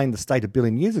explain the state a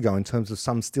billion years ago in terms of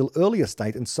some still earlier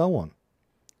state and so on.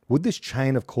 Would this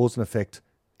chain of cause and effect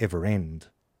ever end?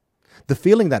 The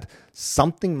feeling that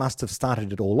something must have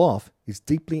started it all off is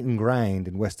deeply ingrained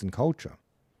in Western culture,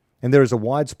 and there is a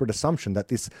widespread assumption that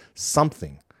this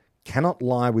something cannot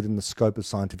lie within the scope of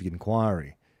scientific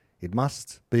inquiry. It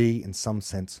must be, in some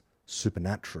sense,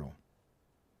 supernatural.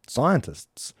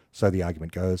 Scientists, so the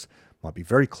argument goes, might be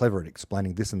very clever at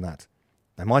explaining this and that.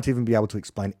 They might even be able to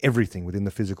explain everything within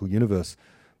the physical universe,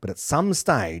 but at some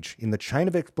stage in the chain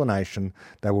of explanation,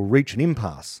 they will reach an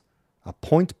impasse, a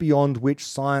point beyond which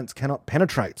science cannot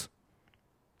penetrate.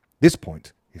 This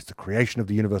point is the creation of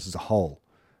the universe as a whole,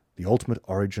 the ultimate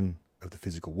origin of the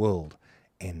physical world."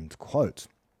 End quote.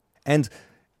 And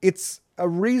it's a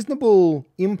reasonable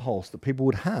impulse that people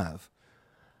would have.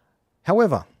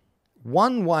 However,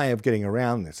 one way of getting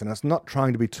around this, and it's not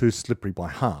trying to be too slippery by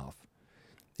half,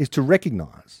 is to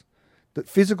recognize that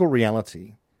physical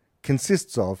reality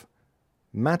consists of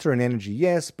matter and energy,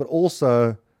 yes, but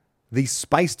also the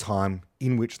space-time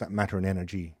in which that matter and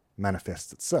energy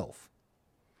manifests itself.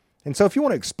 And so if you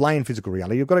want to explain physical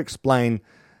reality, you've got to explain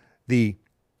the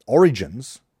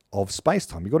origins of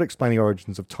space-time. You've got to explain the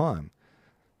origins of time.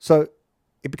 So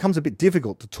it becomes a bit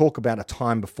difficult to talk about a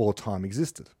time before time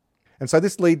existed. And so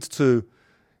this leads to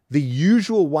the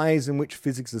usual ways in which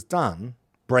physics is done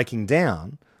breaking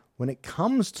down when it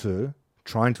comes to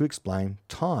trying to explain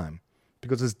time.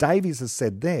 Because as Davies has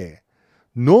said there,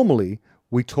 normally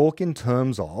we talk in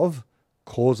terms of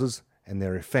causes and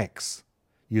their effects,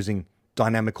 using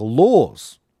dynamical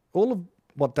laws. All of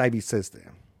what Davy says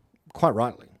there, quite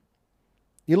rightly,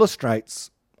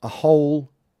 illustrates a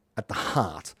hole at the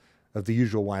heart of the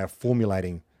usual way of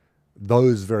formulating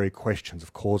those very questions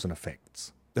of cause and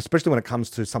effects, especially when it comes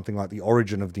to something like the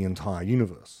origin of the entire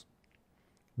universe.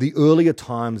 The earlier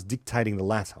times dictating the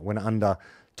latter, when under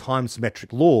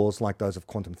time-symmetric laws like those of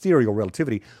quantum theory or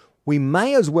relativity, we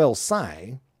may as well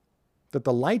say that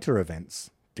the later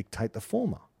events dictate the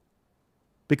former,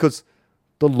 because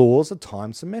the laws are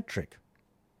time-symmetric.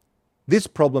 This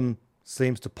problem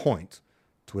seems to point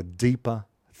to a deeper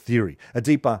theory, a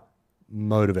deeper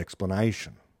mode of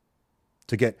explanation,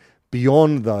 to get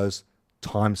beyond those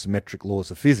time-symmetric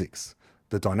laws of physics,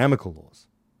 the dynamical laws.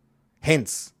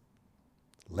 Hence,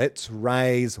 let's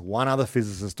raise one other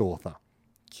physicist author,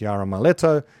 Chiara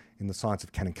Mileto, in The Science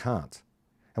of Can and Can't,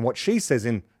 and what she says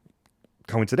in,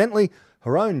 coincidentally,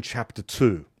 her own chapter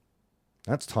 2.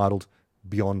 That's titled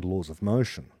Beyond Laws of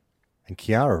Motion. And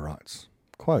Chiara writes,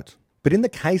 quote, "But in the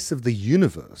case of the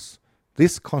universe,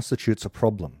 this constitutes a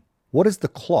problem. What is the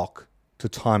clock to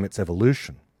time its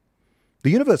evolution? The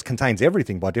universe contains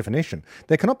everything by definition.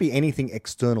 There cannot be anything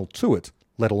external to it,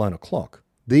 let alone a clock.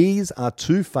 These are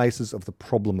two faces of the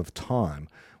problem of time,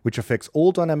 which affects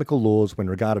all dynamical laws when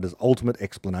regarded as ultimate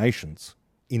explanations.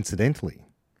 Incidentally,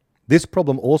 this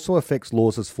problem also affects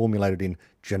laws as formulated in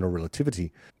general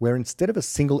relativity, where instead of a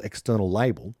single external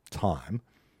label, time,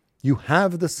 you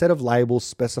have the set of labels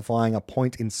specifying a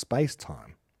point in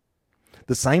space-time.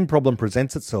 The same problem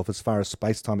presents itself as far as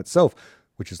space-time itself,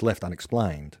 which is left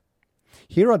unexplained.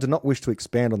 Here I do not wish to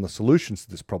expand on the solutions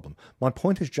to this problem. My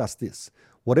point is just this.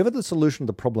 Whatever the solution of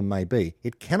the problem may be,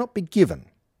 it cannot be given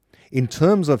in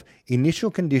terms of initial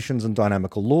conditions and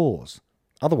dynamical laws.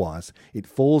 Otherwise, it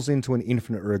falls into an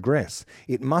infinite regress.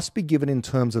 It must be given in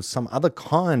terms of some other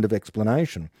kind of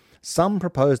explanation. Some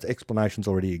proposed explanations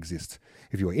already exist.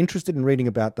 If you are interested in reading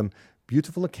about them,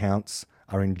 beautiful accounts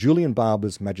are in Julian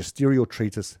Barber's magisterial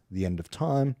treatise, The End of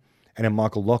Time, and in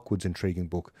Michael Lockwood's intriguing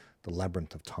book, The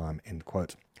Labyrinth of Time, end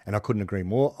quote." And I couldn't agree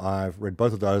more. I've read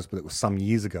both of those, but it was some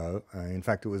years ago. In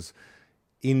fact, it was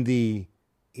in the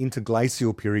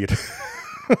interglacial period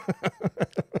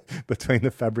between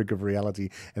the Fabric of Reality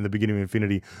and the Beginning of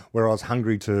Infinity, where I was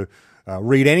hungry to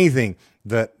read anything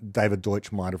that David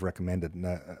Deutsch might have recommended. And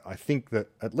I think that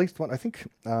at least one,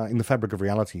 in the Fabric of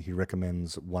Reality, he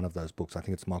recommends one of those books. I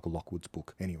think it's Michael Lockwood's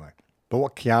book anyway. But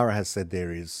what Chiara has said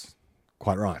there is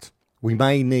quite right. We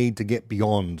may need to get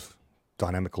beyond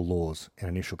dynamical laws and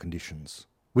initial conditions.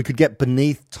 We could get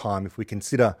beneath time if we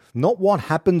consider not what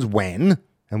happens when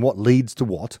and what leads to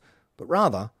what, but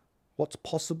rather what's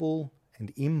possible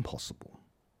and impossible,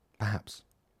 perhaps.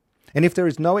 And if there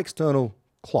is no external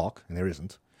clock, and there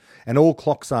isn't, and all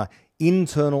clocks are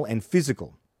internal and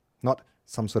physical, not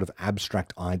some sort of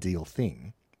abstract ideal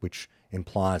thing, which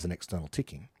implies an external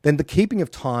ticking, then the keeping of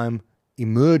time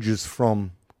emerges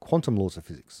from quantum laws of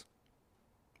physics.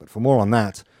 But for more on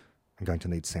that, I'm going to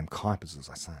need Sam Kuipers, as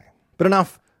I say. But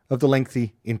enough of the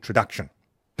lengthy introduction.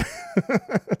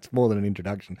 It's more than an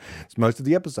introduction. It's most of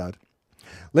the episode.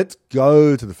 Let's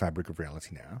go to the Fabric of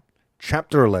Reality now.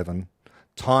 Chapter 11,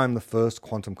 Time, the First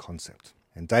Quantum Concept.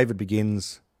 And David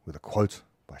begins with a quote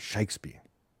by Shakespeare.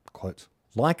 Quote,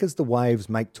 "Like as the waves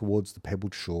make towards the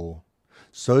pebbled shore,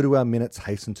 so do our minutes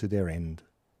hasten to their end,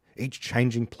 each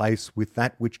changing place with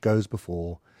that which goes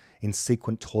before, in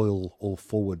sequent toil all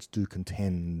forwards do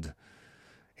contend."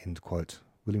 End quote.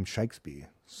 William Shakespeare,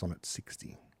 Sonnet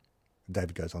 60.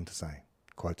 David goes on to say,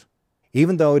 quote,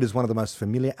 "Even though it is one of the most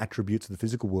familiar attributes of the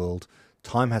physical world,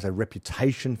 time has a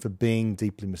reputation for being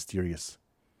deeply mysterious.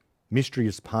 Mystery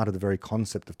is part of the very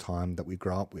concept of time that we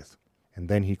grow up with." And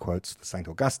then he quotes the St.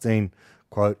 Augustine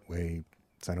quote, where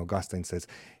St. Augustine says,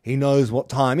 "He knows what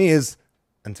time is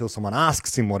until someone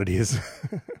asks him what it is."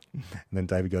 And then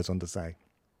David goes on to say,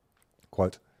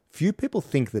 quote, "Few people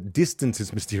think that distance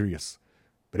is mysterious,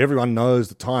 but everyone knows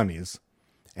that time is.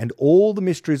 And all the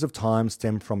mysteries of time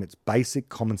stem from its basic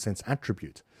common sense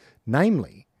attribute,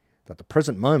 namely, that the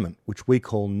present moment, which we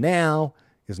call now,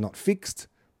 is not fixed,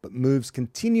 but moves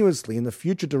continuously in the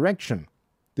future direction.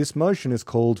 This motion is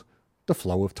called the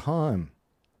flow of time.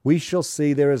 We shall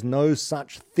see there is no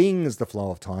such thing as the flow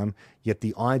of time, yet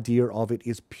the idea of it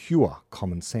is pure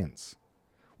common sense.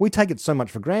 We take it so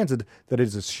much for granted that it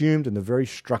is assumed in the very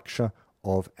structure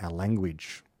of our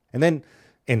language." And then,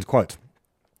 end quote.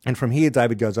 And from here,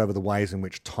 David goes over the ways in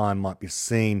which time might be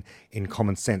seen in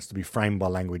common sense to be framed by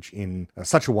language in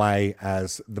such a way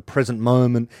as the present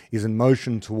moment is in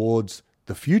motion towards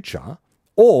the future,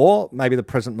 or maybe the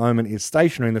present moment is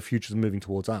stationary and the future is moving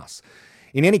towards us.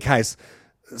 In any case,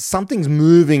 something's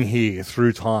moving here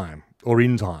through time or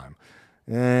in time.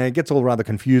 It gets all rather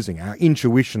confusing. Our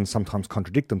intuitions sometimes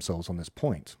contradict themselves on this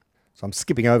point. So I'm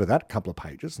skipping over that couple of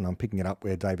pages and I'm picking it up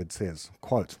where David says,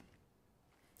 quote,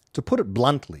 "To put it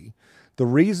bluntly, the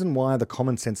reason why the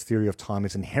common sense theory of time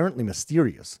is inherently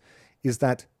mysterious is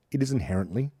that it is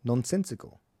inherently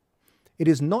nonsensical. It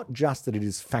is not just that it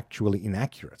is factually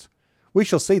inaccurate. We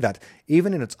shall see that,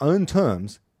 even in its own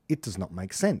terms, it does not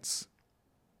make sense."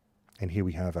 And here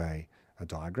we have a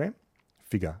diagram,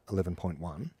 figure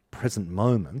 11.1, present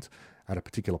moment at a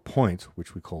particular point,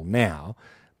 which we call now,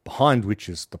 behind which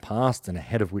is the past and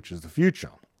ahead of which is the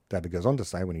future. David goes on to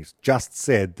say, when he's just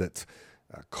said that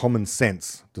common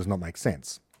sense does not make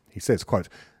sense, he says, quote,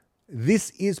 "This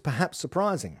is perhaps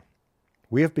surprising.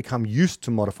 We have become used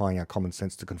to modifying our common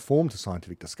sense to conform to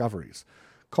scientific discoveries.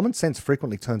 Common sense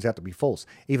frequently turns out to be false,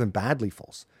 even badly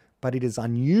false, but it is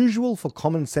unusual for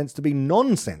common sense to be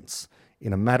nonsense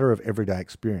in a matter of everyday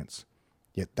experience.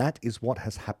 Yet that is what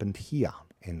has happened here."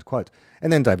 End quote.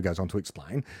 And then David goes on to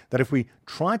explain that if we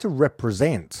try to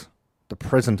represent the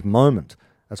present moment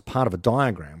as part of a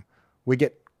diagram, we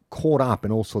get caught up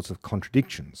in all sorts of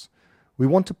contradictions. We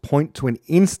want to point to an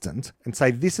instant and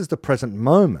say this is the present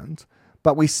moment,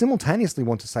 but we simultaneously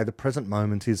want to say the present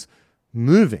moment is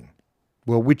moving.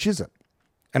 Well, which is it?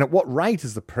 And at what rate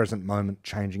is the present moment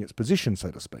changing its position, so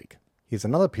to speak? Here's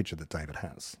another picture that David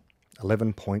has,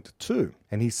 11.2.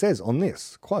 And he says on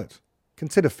this, quote,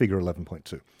 "Consider figure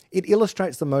 11.2. It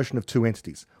illustrates the motion of two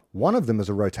entities. One of them is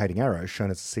a rotating arrow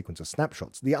shown as a sequence of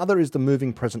snapshots. The other is the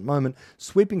moving present moment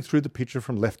sweeping through the picture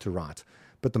from left to right.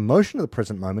 But the motion of the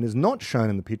present moment is not shown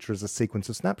in the picture as a sequence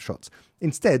of snapshots.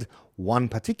 Instead, one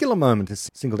particular moment is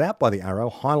singled out by the arrow,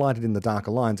 highlighted in the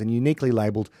darker lines, and uniquely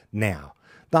labelled now.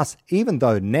 Thus, even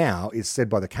though now is said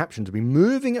by the caption to be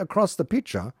moving across the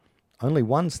picture, only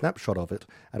one snapshot of it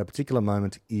at a particular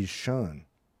moment is shown.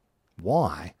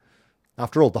 Why?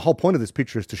 After all, the whole point of this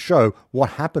picture is to show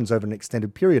what happens over an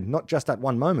extended period, not just at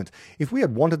one moment. If we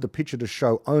had wanted the picture to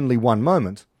show only one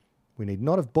moment, we need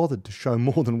not have bothered to show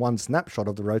more than one snapshot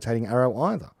of the rotating arrow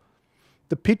either.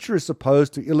 The picture is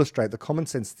supposed to illustrate the common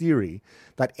sense theory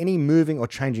that any moving or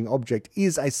changing object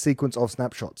is a sequence of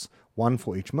snapshots, one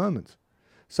for each moment.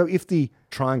 So if the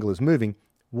triangle is moving,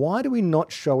 why do we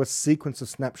not show a sequence of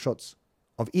snapshots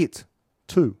of it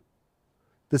too?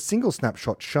 The single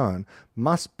snapshot shown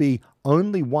must be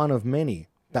only one of many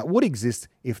that would exist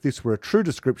if this were a true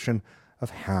description of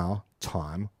how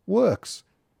time works.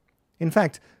 In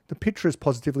fact, the picture is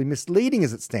positively misleading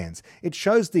as it stands. It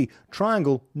shows the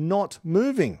triangle not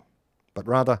moving, but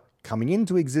rather coming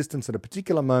into existence at a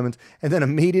particular moment and then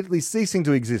immediately ceasing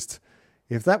to exist.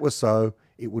 If that was so,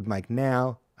 it would make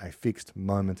now a fixed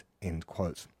moment, end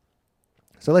quote.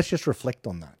 So let's just reflect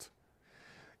on that.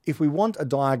 If we want a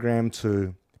diagram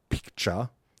to picture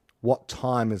what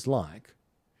time is like,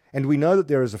 and we know that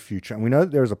there is a future and we know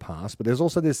that there is a past, but there's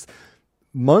also this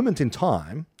moment in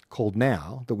time called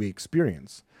now that we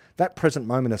experience, that present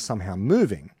moment is somehow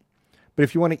moving. But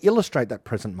if you want to illustrate that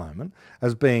present moment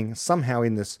as being somehow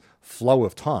in this flow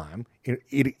of time,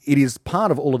 it is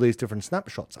part of all of these different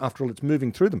snapshots. After all, it's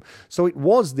moving through them. So it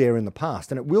was there in the past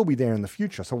and it will be there in the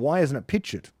future. So why isn't it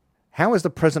pictured? How is the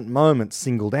present moment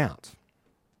singled out?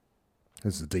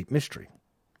 This is a deep mystery.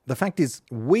 The fact is,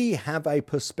 we have a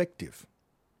perspective.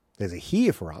 There's a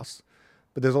here for us,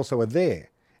 but there's also a there.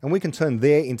 And we can turn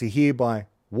there into here by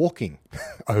walking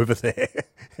over there,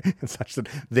 and such that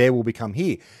there will become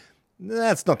here.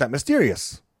 That's not that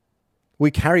mysterious.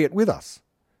 We carry it with us.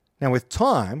 Now with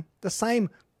time, the same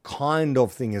kind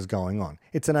of thing is going on.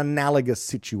 It's an analogous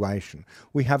situation.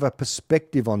 We have a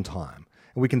perspective on time,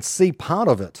 and we can see part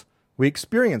of it. We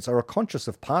experience or are conscious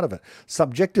of part of it.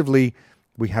 Subjectively,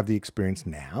 we have the experience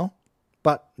now,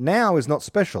 but now is not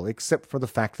special except for the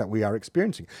fact that we are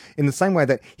experiencing. In the same way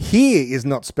that here is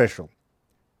not special.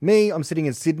 Me, I'm sitting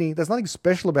in Sydney. There's nothing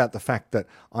special about the fact that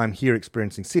I'm here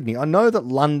experiencing Sydney. I know that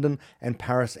London and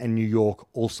Paris and New York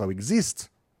also exist,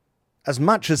 as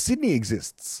much as Sydney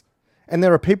exists. And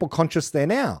there are people conscious there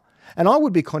now. And I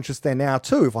would be conscious there now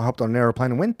too if I hopped on an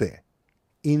aeroplane and went there.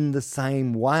 In the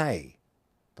same way,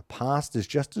 the past is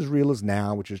just as real as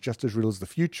now, which is just as real as the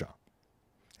future.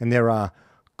 And there are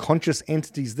conscious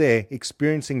entities there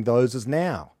experiencing those as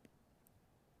now.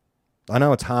 I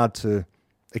know it's hard to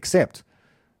accept.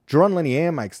 Jaron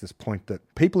Lanier makes this point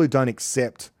that people who don't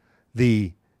accept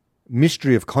the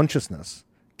mystery of consciousness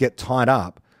get tied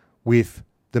up with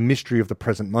the mystery of the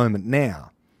present moment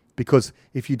now. Because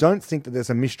if you don't think that there's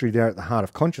a mystery there at the heart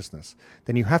of consciousness,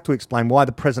 then you have to explain why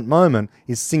the present moment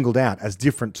is singled out as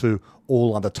different to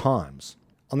all other times.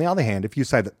 On the other hand, if you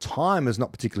say that time is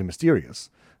not particularly mysterious,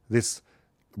 this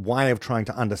way of trying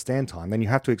to understand time, then you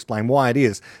have to explain why it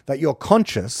is that you're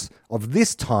conscious of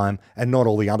this time and not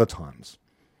all the other times.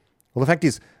 Well, the fact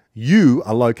is, you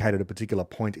are located at a particular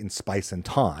point in space and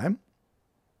time,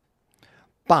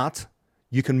 but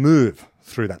you can move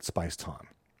through that space-time.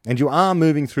 And you are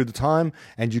moving through the time,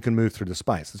 and you can move through the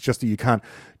space. It's just that you can't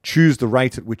choose the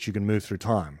rate at which you can move through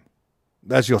time.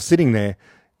 As you're sitting there,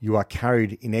 you are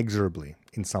carried inexorably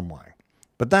in some way.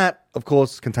 But that, of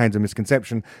course, contains a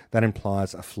misconception that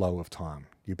implies a flow of time.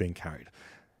 You're being carried.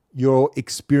 You're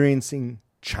experiencing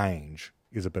change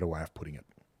is a better way of putting it.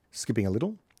 Skipping a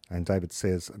little, and David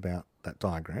says about that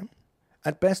diagram,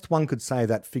 at best one could say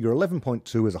that figure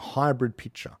 11.2 is a hybrid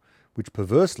picture, which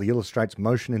perversely illustrates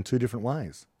motion in two different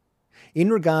ways.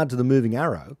 In regard to the moving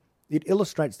arrow, it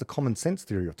illustrates the common sense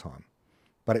theory of time,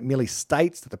 but it merely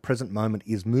states that the present moment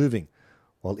is moving,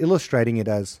 while illustrating it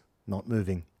as not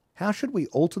moving. How should we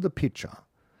alter the picture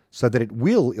so that it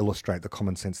will illustrate the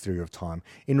common sense theory of time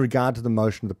in regard to the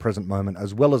motion of the present moment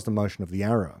as well as the motion of the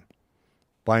arrow?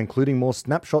 By including more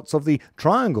snapshots of the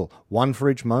triangle, one for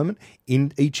each moment,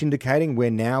 each indicating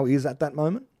where now is at that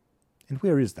moment? And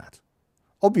where is that?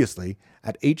 Obviously,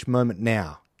 at each moment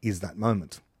now is that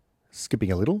moment.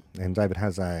 Skipping a little, and David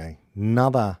has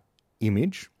another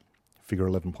image, figure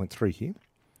 11.3 here,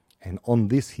 and on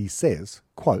this he says,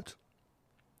 quote,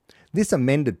 "This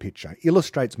amended picture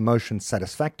illustrates motion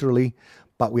satisfactorily,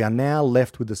 but we are now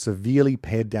left with a severely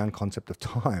pared down concept of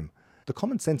time. The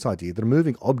common sense idea that a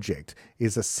moving object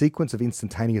is a sequence of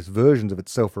instantaneous versions of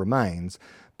itself remains,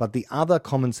 but the other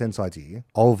common sense idea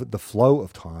of the flow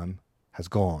of time has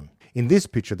gone. In this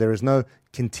picture, there is no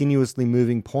continuously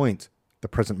moving point, the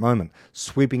present moment,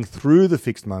 sweeping through the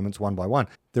fixed moments one by one.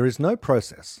 There is no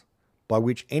process by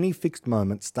which any fixed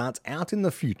moment starts out in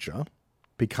the future,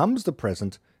 becomes the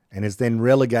present, and is then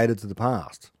relegated to the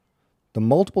past. The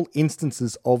multiple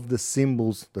instances of the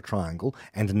symbols, the triangle,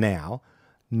 and now,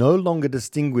 no longer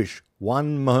distinguish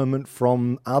one moment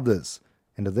from others,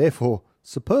 and are therefore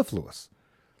superfluous.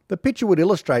 The picture would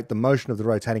illustrate the motion of the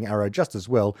rotating arrow just as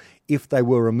well if they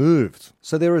were removed.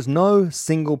 So there is no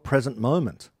single present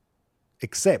moment,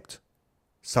 except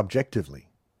subjectively."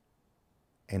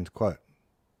 End quote.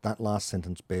 That last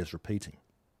sentence bears repeating.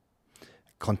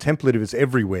 Contemplatives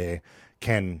everywhere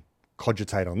can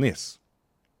cogitate on this.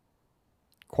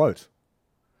 Quote,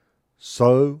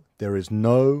 "So there is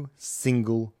no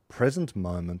single present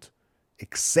moment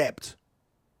except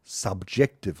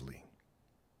subjectively."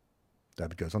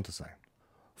 David goes on to say,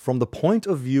 "From the point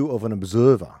of view of an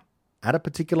observer, at a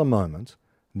particular moment,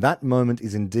 that moment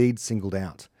is indeed singled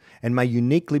out, and may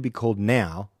uniquely be called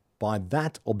now by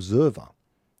that observer,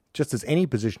 just as any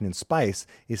position in space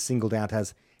is singled out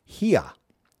as here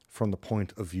from the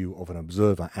point of view of an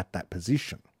observer at that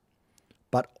position.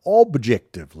 But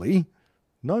objectively,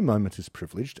 no moment is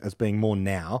privileged as being more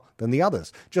now than the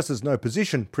others, just as no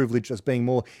position privileged as being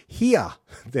more here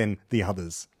than the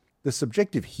others. The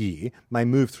subjective here may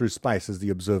move through space as the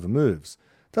observer moves.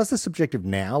 Does the subjective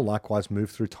now likewise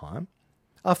move through time?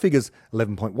 Are figures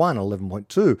 11.1 and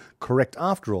 11.2 correct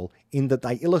after all in that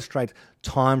they illustrate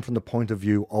time from the point of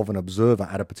view of an observer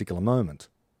at a particular moment?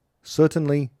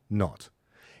 Certainly not.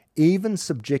 Even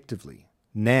subjectively,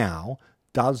 now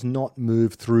does not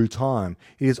move through time.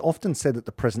 It is often said that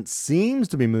the present seems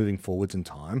to be moving forwards in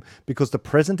time because the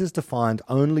present is defined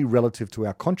only relative to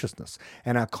our consciousness,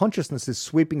 and our consciousness is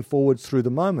sweeping forwards through the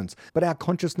moments, but our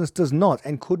consciousness does not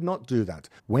and could not do that.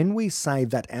 When we say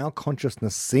that our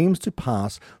consciousness seems to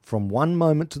pass from one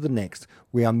moment to the next,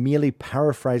 we are merely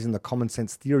paraphrasing the common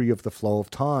sense theory of the flow of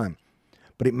time.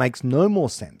 But it makes no more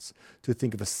sense to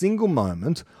think of a single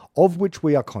moment of which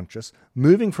we are conscious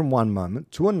moving from one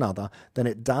moment to another than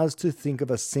it does to think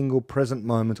of a single present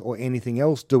moment or anything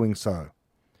else doing so.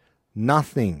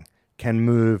 Nothing can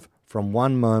move from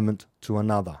one moment to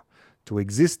another. To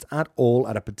exist at all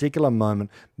at a particular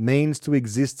moment means to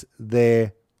exist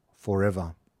there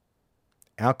forever.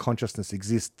 Our consciousness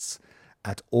exists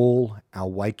at all our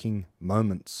waking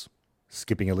moments.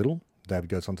 Skipping a little, David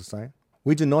goes on to say,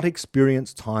 "We do not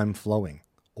experience time flowing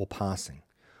or passing.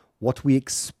 What we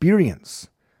experience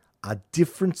are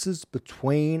differences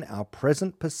between our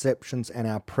present perceptions and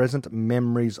our present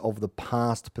memories of the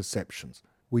past perceptions.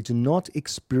 We do not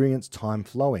experience time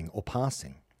flowing or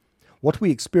passing. What we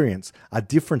experience are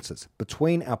differences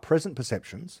between our present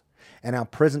perceptions and our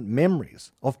present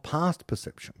memories of past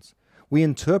perceptions. We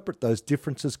interpret those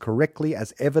differences correctly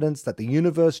as evidence that the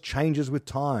universe changes with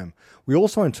time. We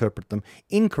also interpret them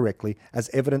incorrectly as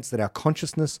evidence that our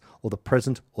consciousness or the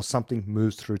present or something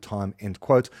moves through time." End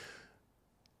quote.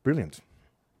 Brilliant.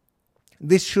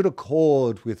 This should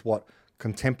accord with what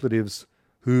contemplatives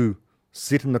who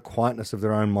sit in the quietness of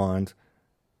their own mind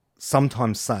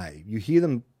sometimes say. You hear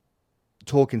them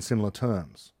talk in similar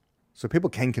terms. So people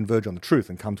can converge on the truth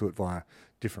and come to it via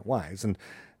different ways. And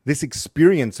this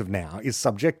experience of now is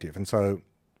subjective. And so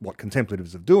what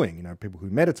contemplatives are doing, people who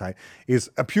meditate, is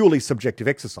a purely subjective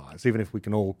exercise, even if we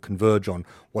can all converge on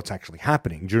what's actually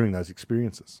happening during those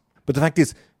experiences. But the fact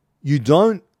is, you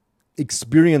don't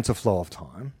experience a flow of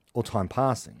time or time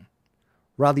passing.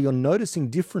 Rather, you're noticing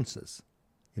differences.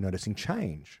 You're noticing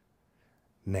change.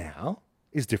 Now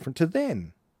is different to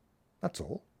then. That's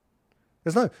all.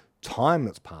 There's no time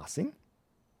that's passing.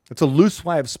 It's a loose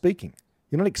way of speaking.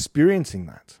 You're not experiencing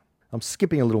that. I'm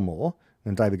skipping a little more,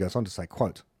 and David goes on to say,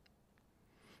 quote,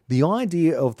 "The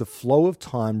idea of the flow of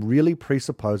time really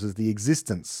presupposes the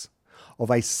existence of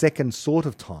a second sort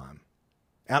of time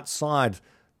outside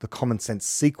the common sense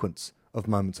sequence of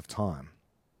moments of time.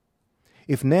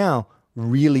 If now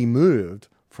really moved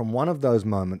from one of those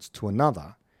moments to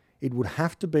another, it would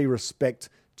have to be respect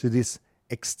to this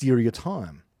exterior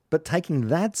time. But taking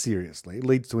that seriously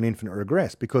leads to an infinite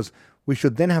regress, because we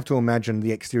should then have to imagine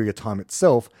the exterior time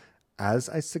itself as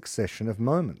a succession of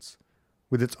moments,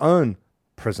 with its own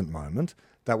present moment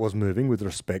that was moving with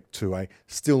respect to a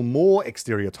still more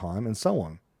exterior time, and so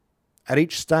on. At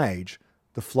each stage,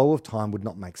 the flow of time would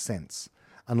not make sense,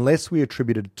 unless we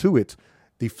attributed to it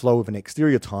the flow of an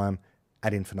exterior time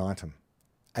ad infinitum.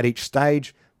 At each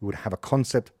stage, we would have a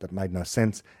concept that made no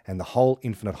sense, and the whole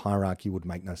infinite hierarchy would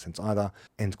make no sense either."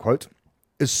 End quote.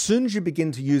 As soon as you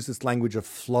begin to use this language of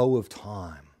flow of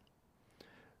time,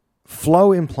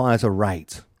 flow implies a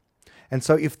rate. And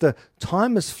so if the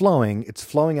time is flowing, it's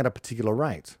flowing at a particular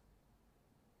rate.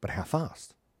 But how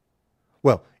fast?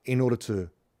 Well, in order to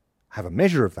have a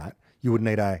measure of that, you would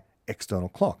need an external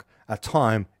clock, a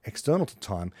time external to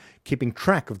time, keeping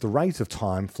track of the rate of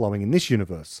time flowing in this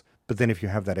universe. But then if you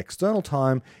have that external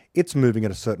time, it's moving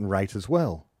at a certain rate as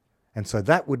well. And so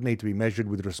that would need to be measured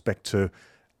with respect to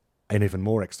an even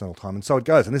more external time. And so it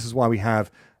goes. And this is why we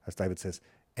have, as David says,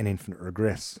 an infinite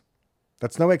regress.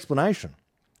 That's no explanation.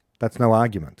 That's no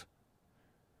argument.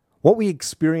 What we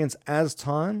experience as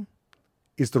time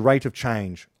is the rate of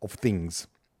change of things.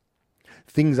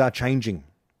 Things are changing.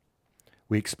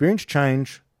 We experience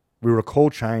change, we recall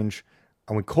change,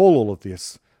 and we call all of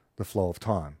this the flow of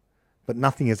time. But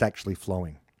nothing is actually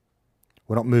flowing.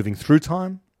 We're not moving through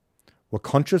time. We're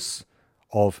conscious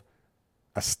of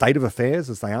a state of affairs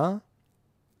as they are.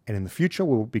 And in the future,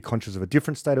 we'll be conscious of a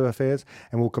different state of affairs.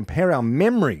 And we'll compare our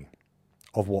memory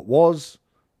of what was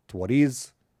to what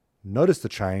is, notice the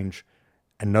change,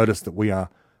 and notice that we are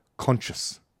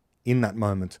conscious in that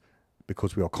moment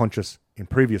because we are conscious in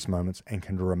previous moments and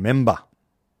can remember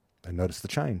and notice the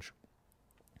change.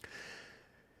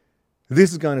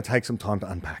 This is going to take some time to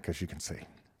unpack, as you can see.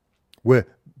 We're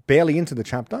barely into the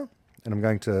chapter, and I'm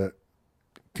going to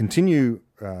continue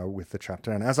with the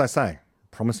chapter. And as I say,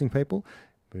 promising people,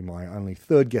 be my only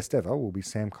third guest ever will be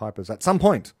Sam Kuipers at some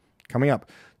point coming up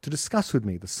to discuss with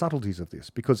me the subtleties of this,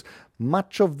 because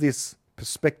much of this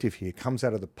perspective here comes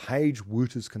out of the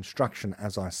Page-Wooter's construction,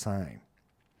 as I say.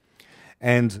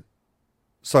 And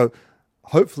so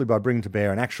hopefully by bringing to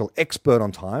bear an actual expert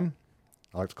on time,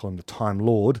 I like to call him the Time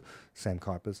Lord, Sam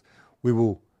Kuipers, we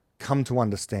will come to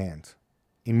understand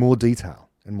in more detail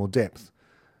and more depth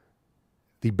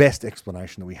the best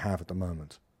explanation that we have at the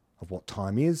moment of what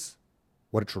time is,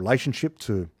 what its relationship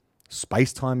to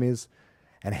space-time is,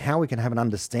 and how we can have an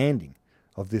understanding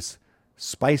of this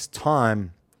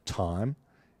space-time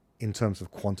in terms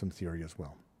of quantum theory as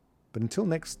well. But until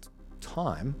next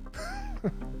time,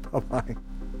 bye-bye.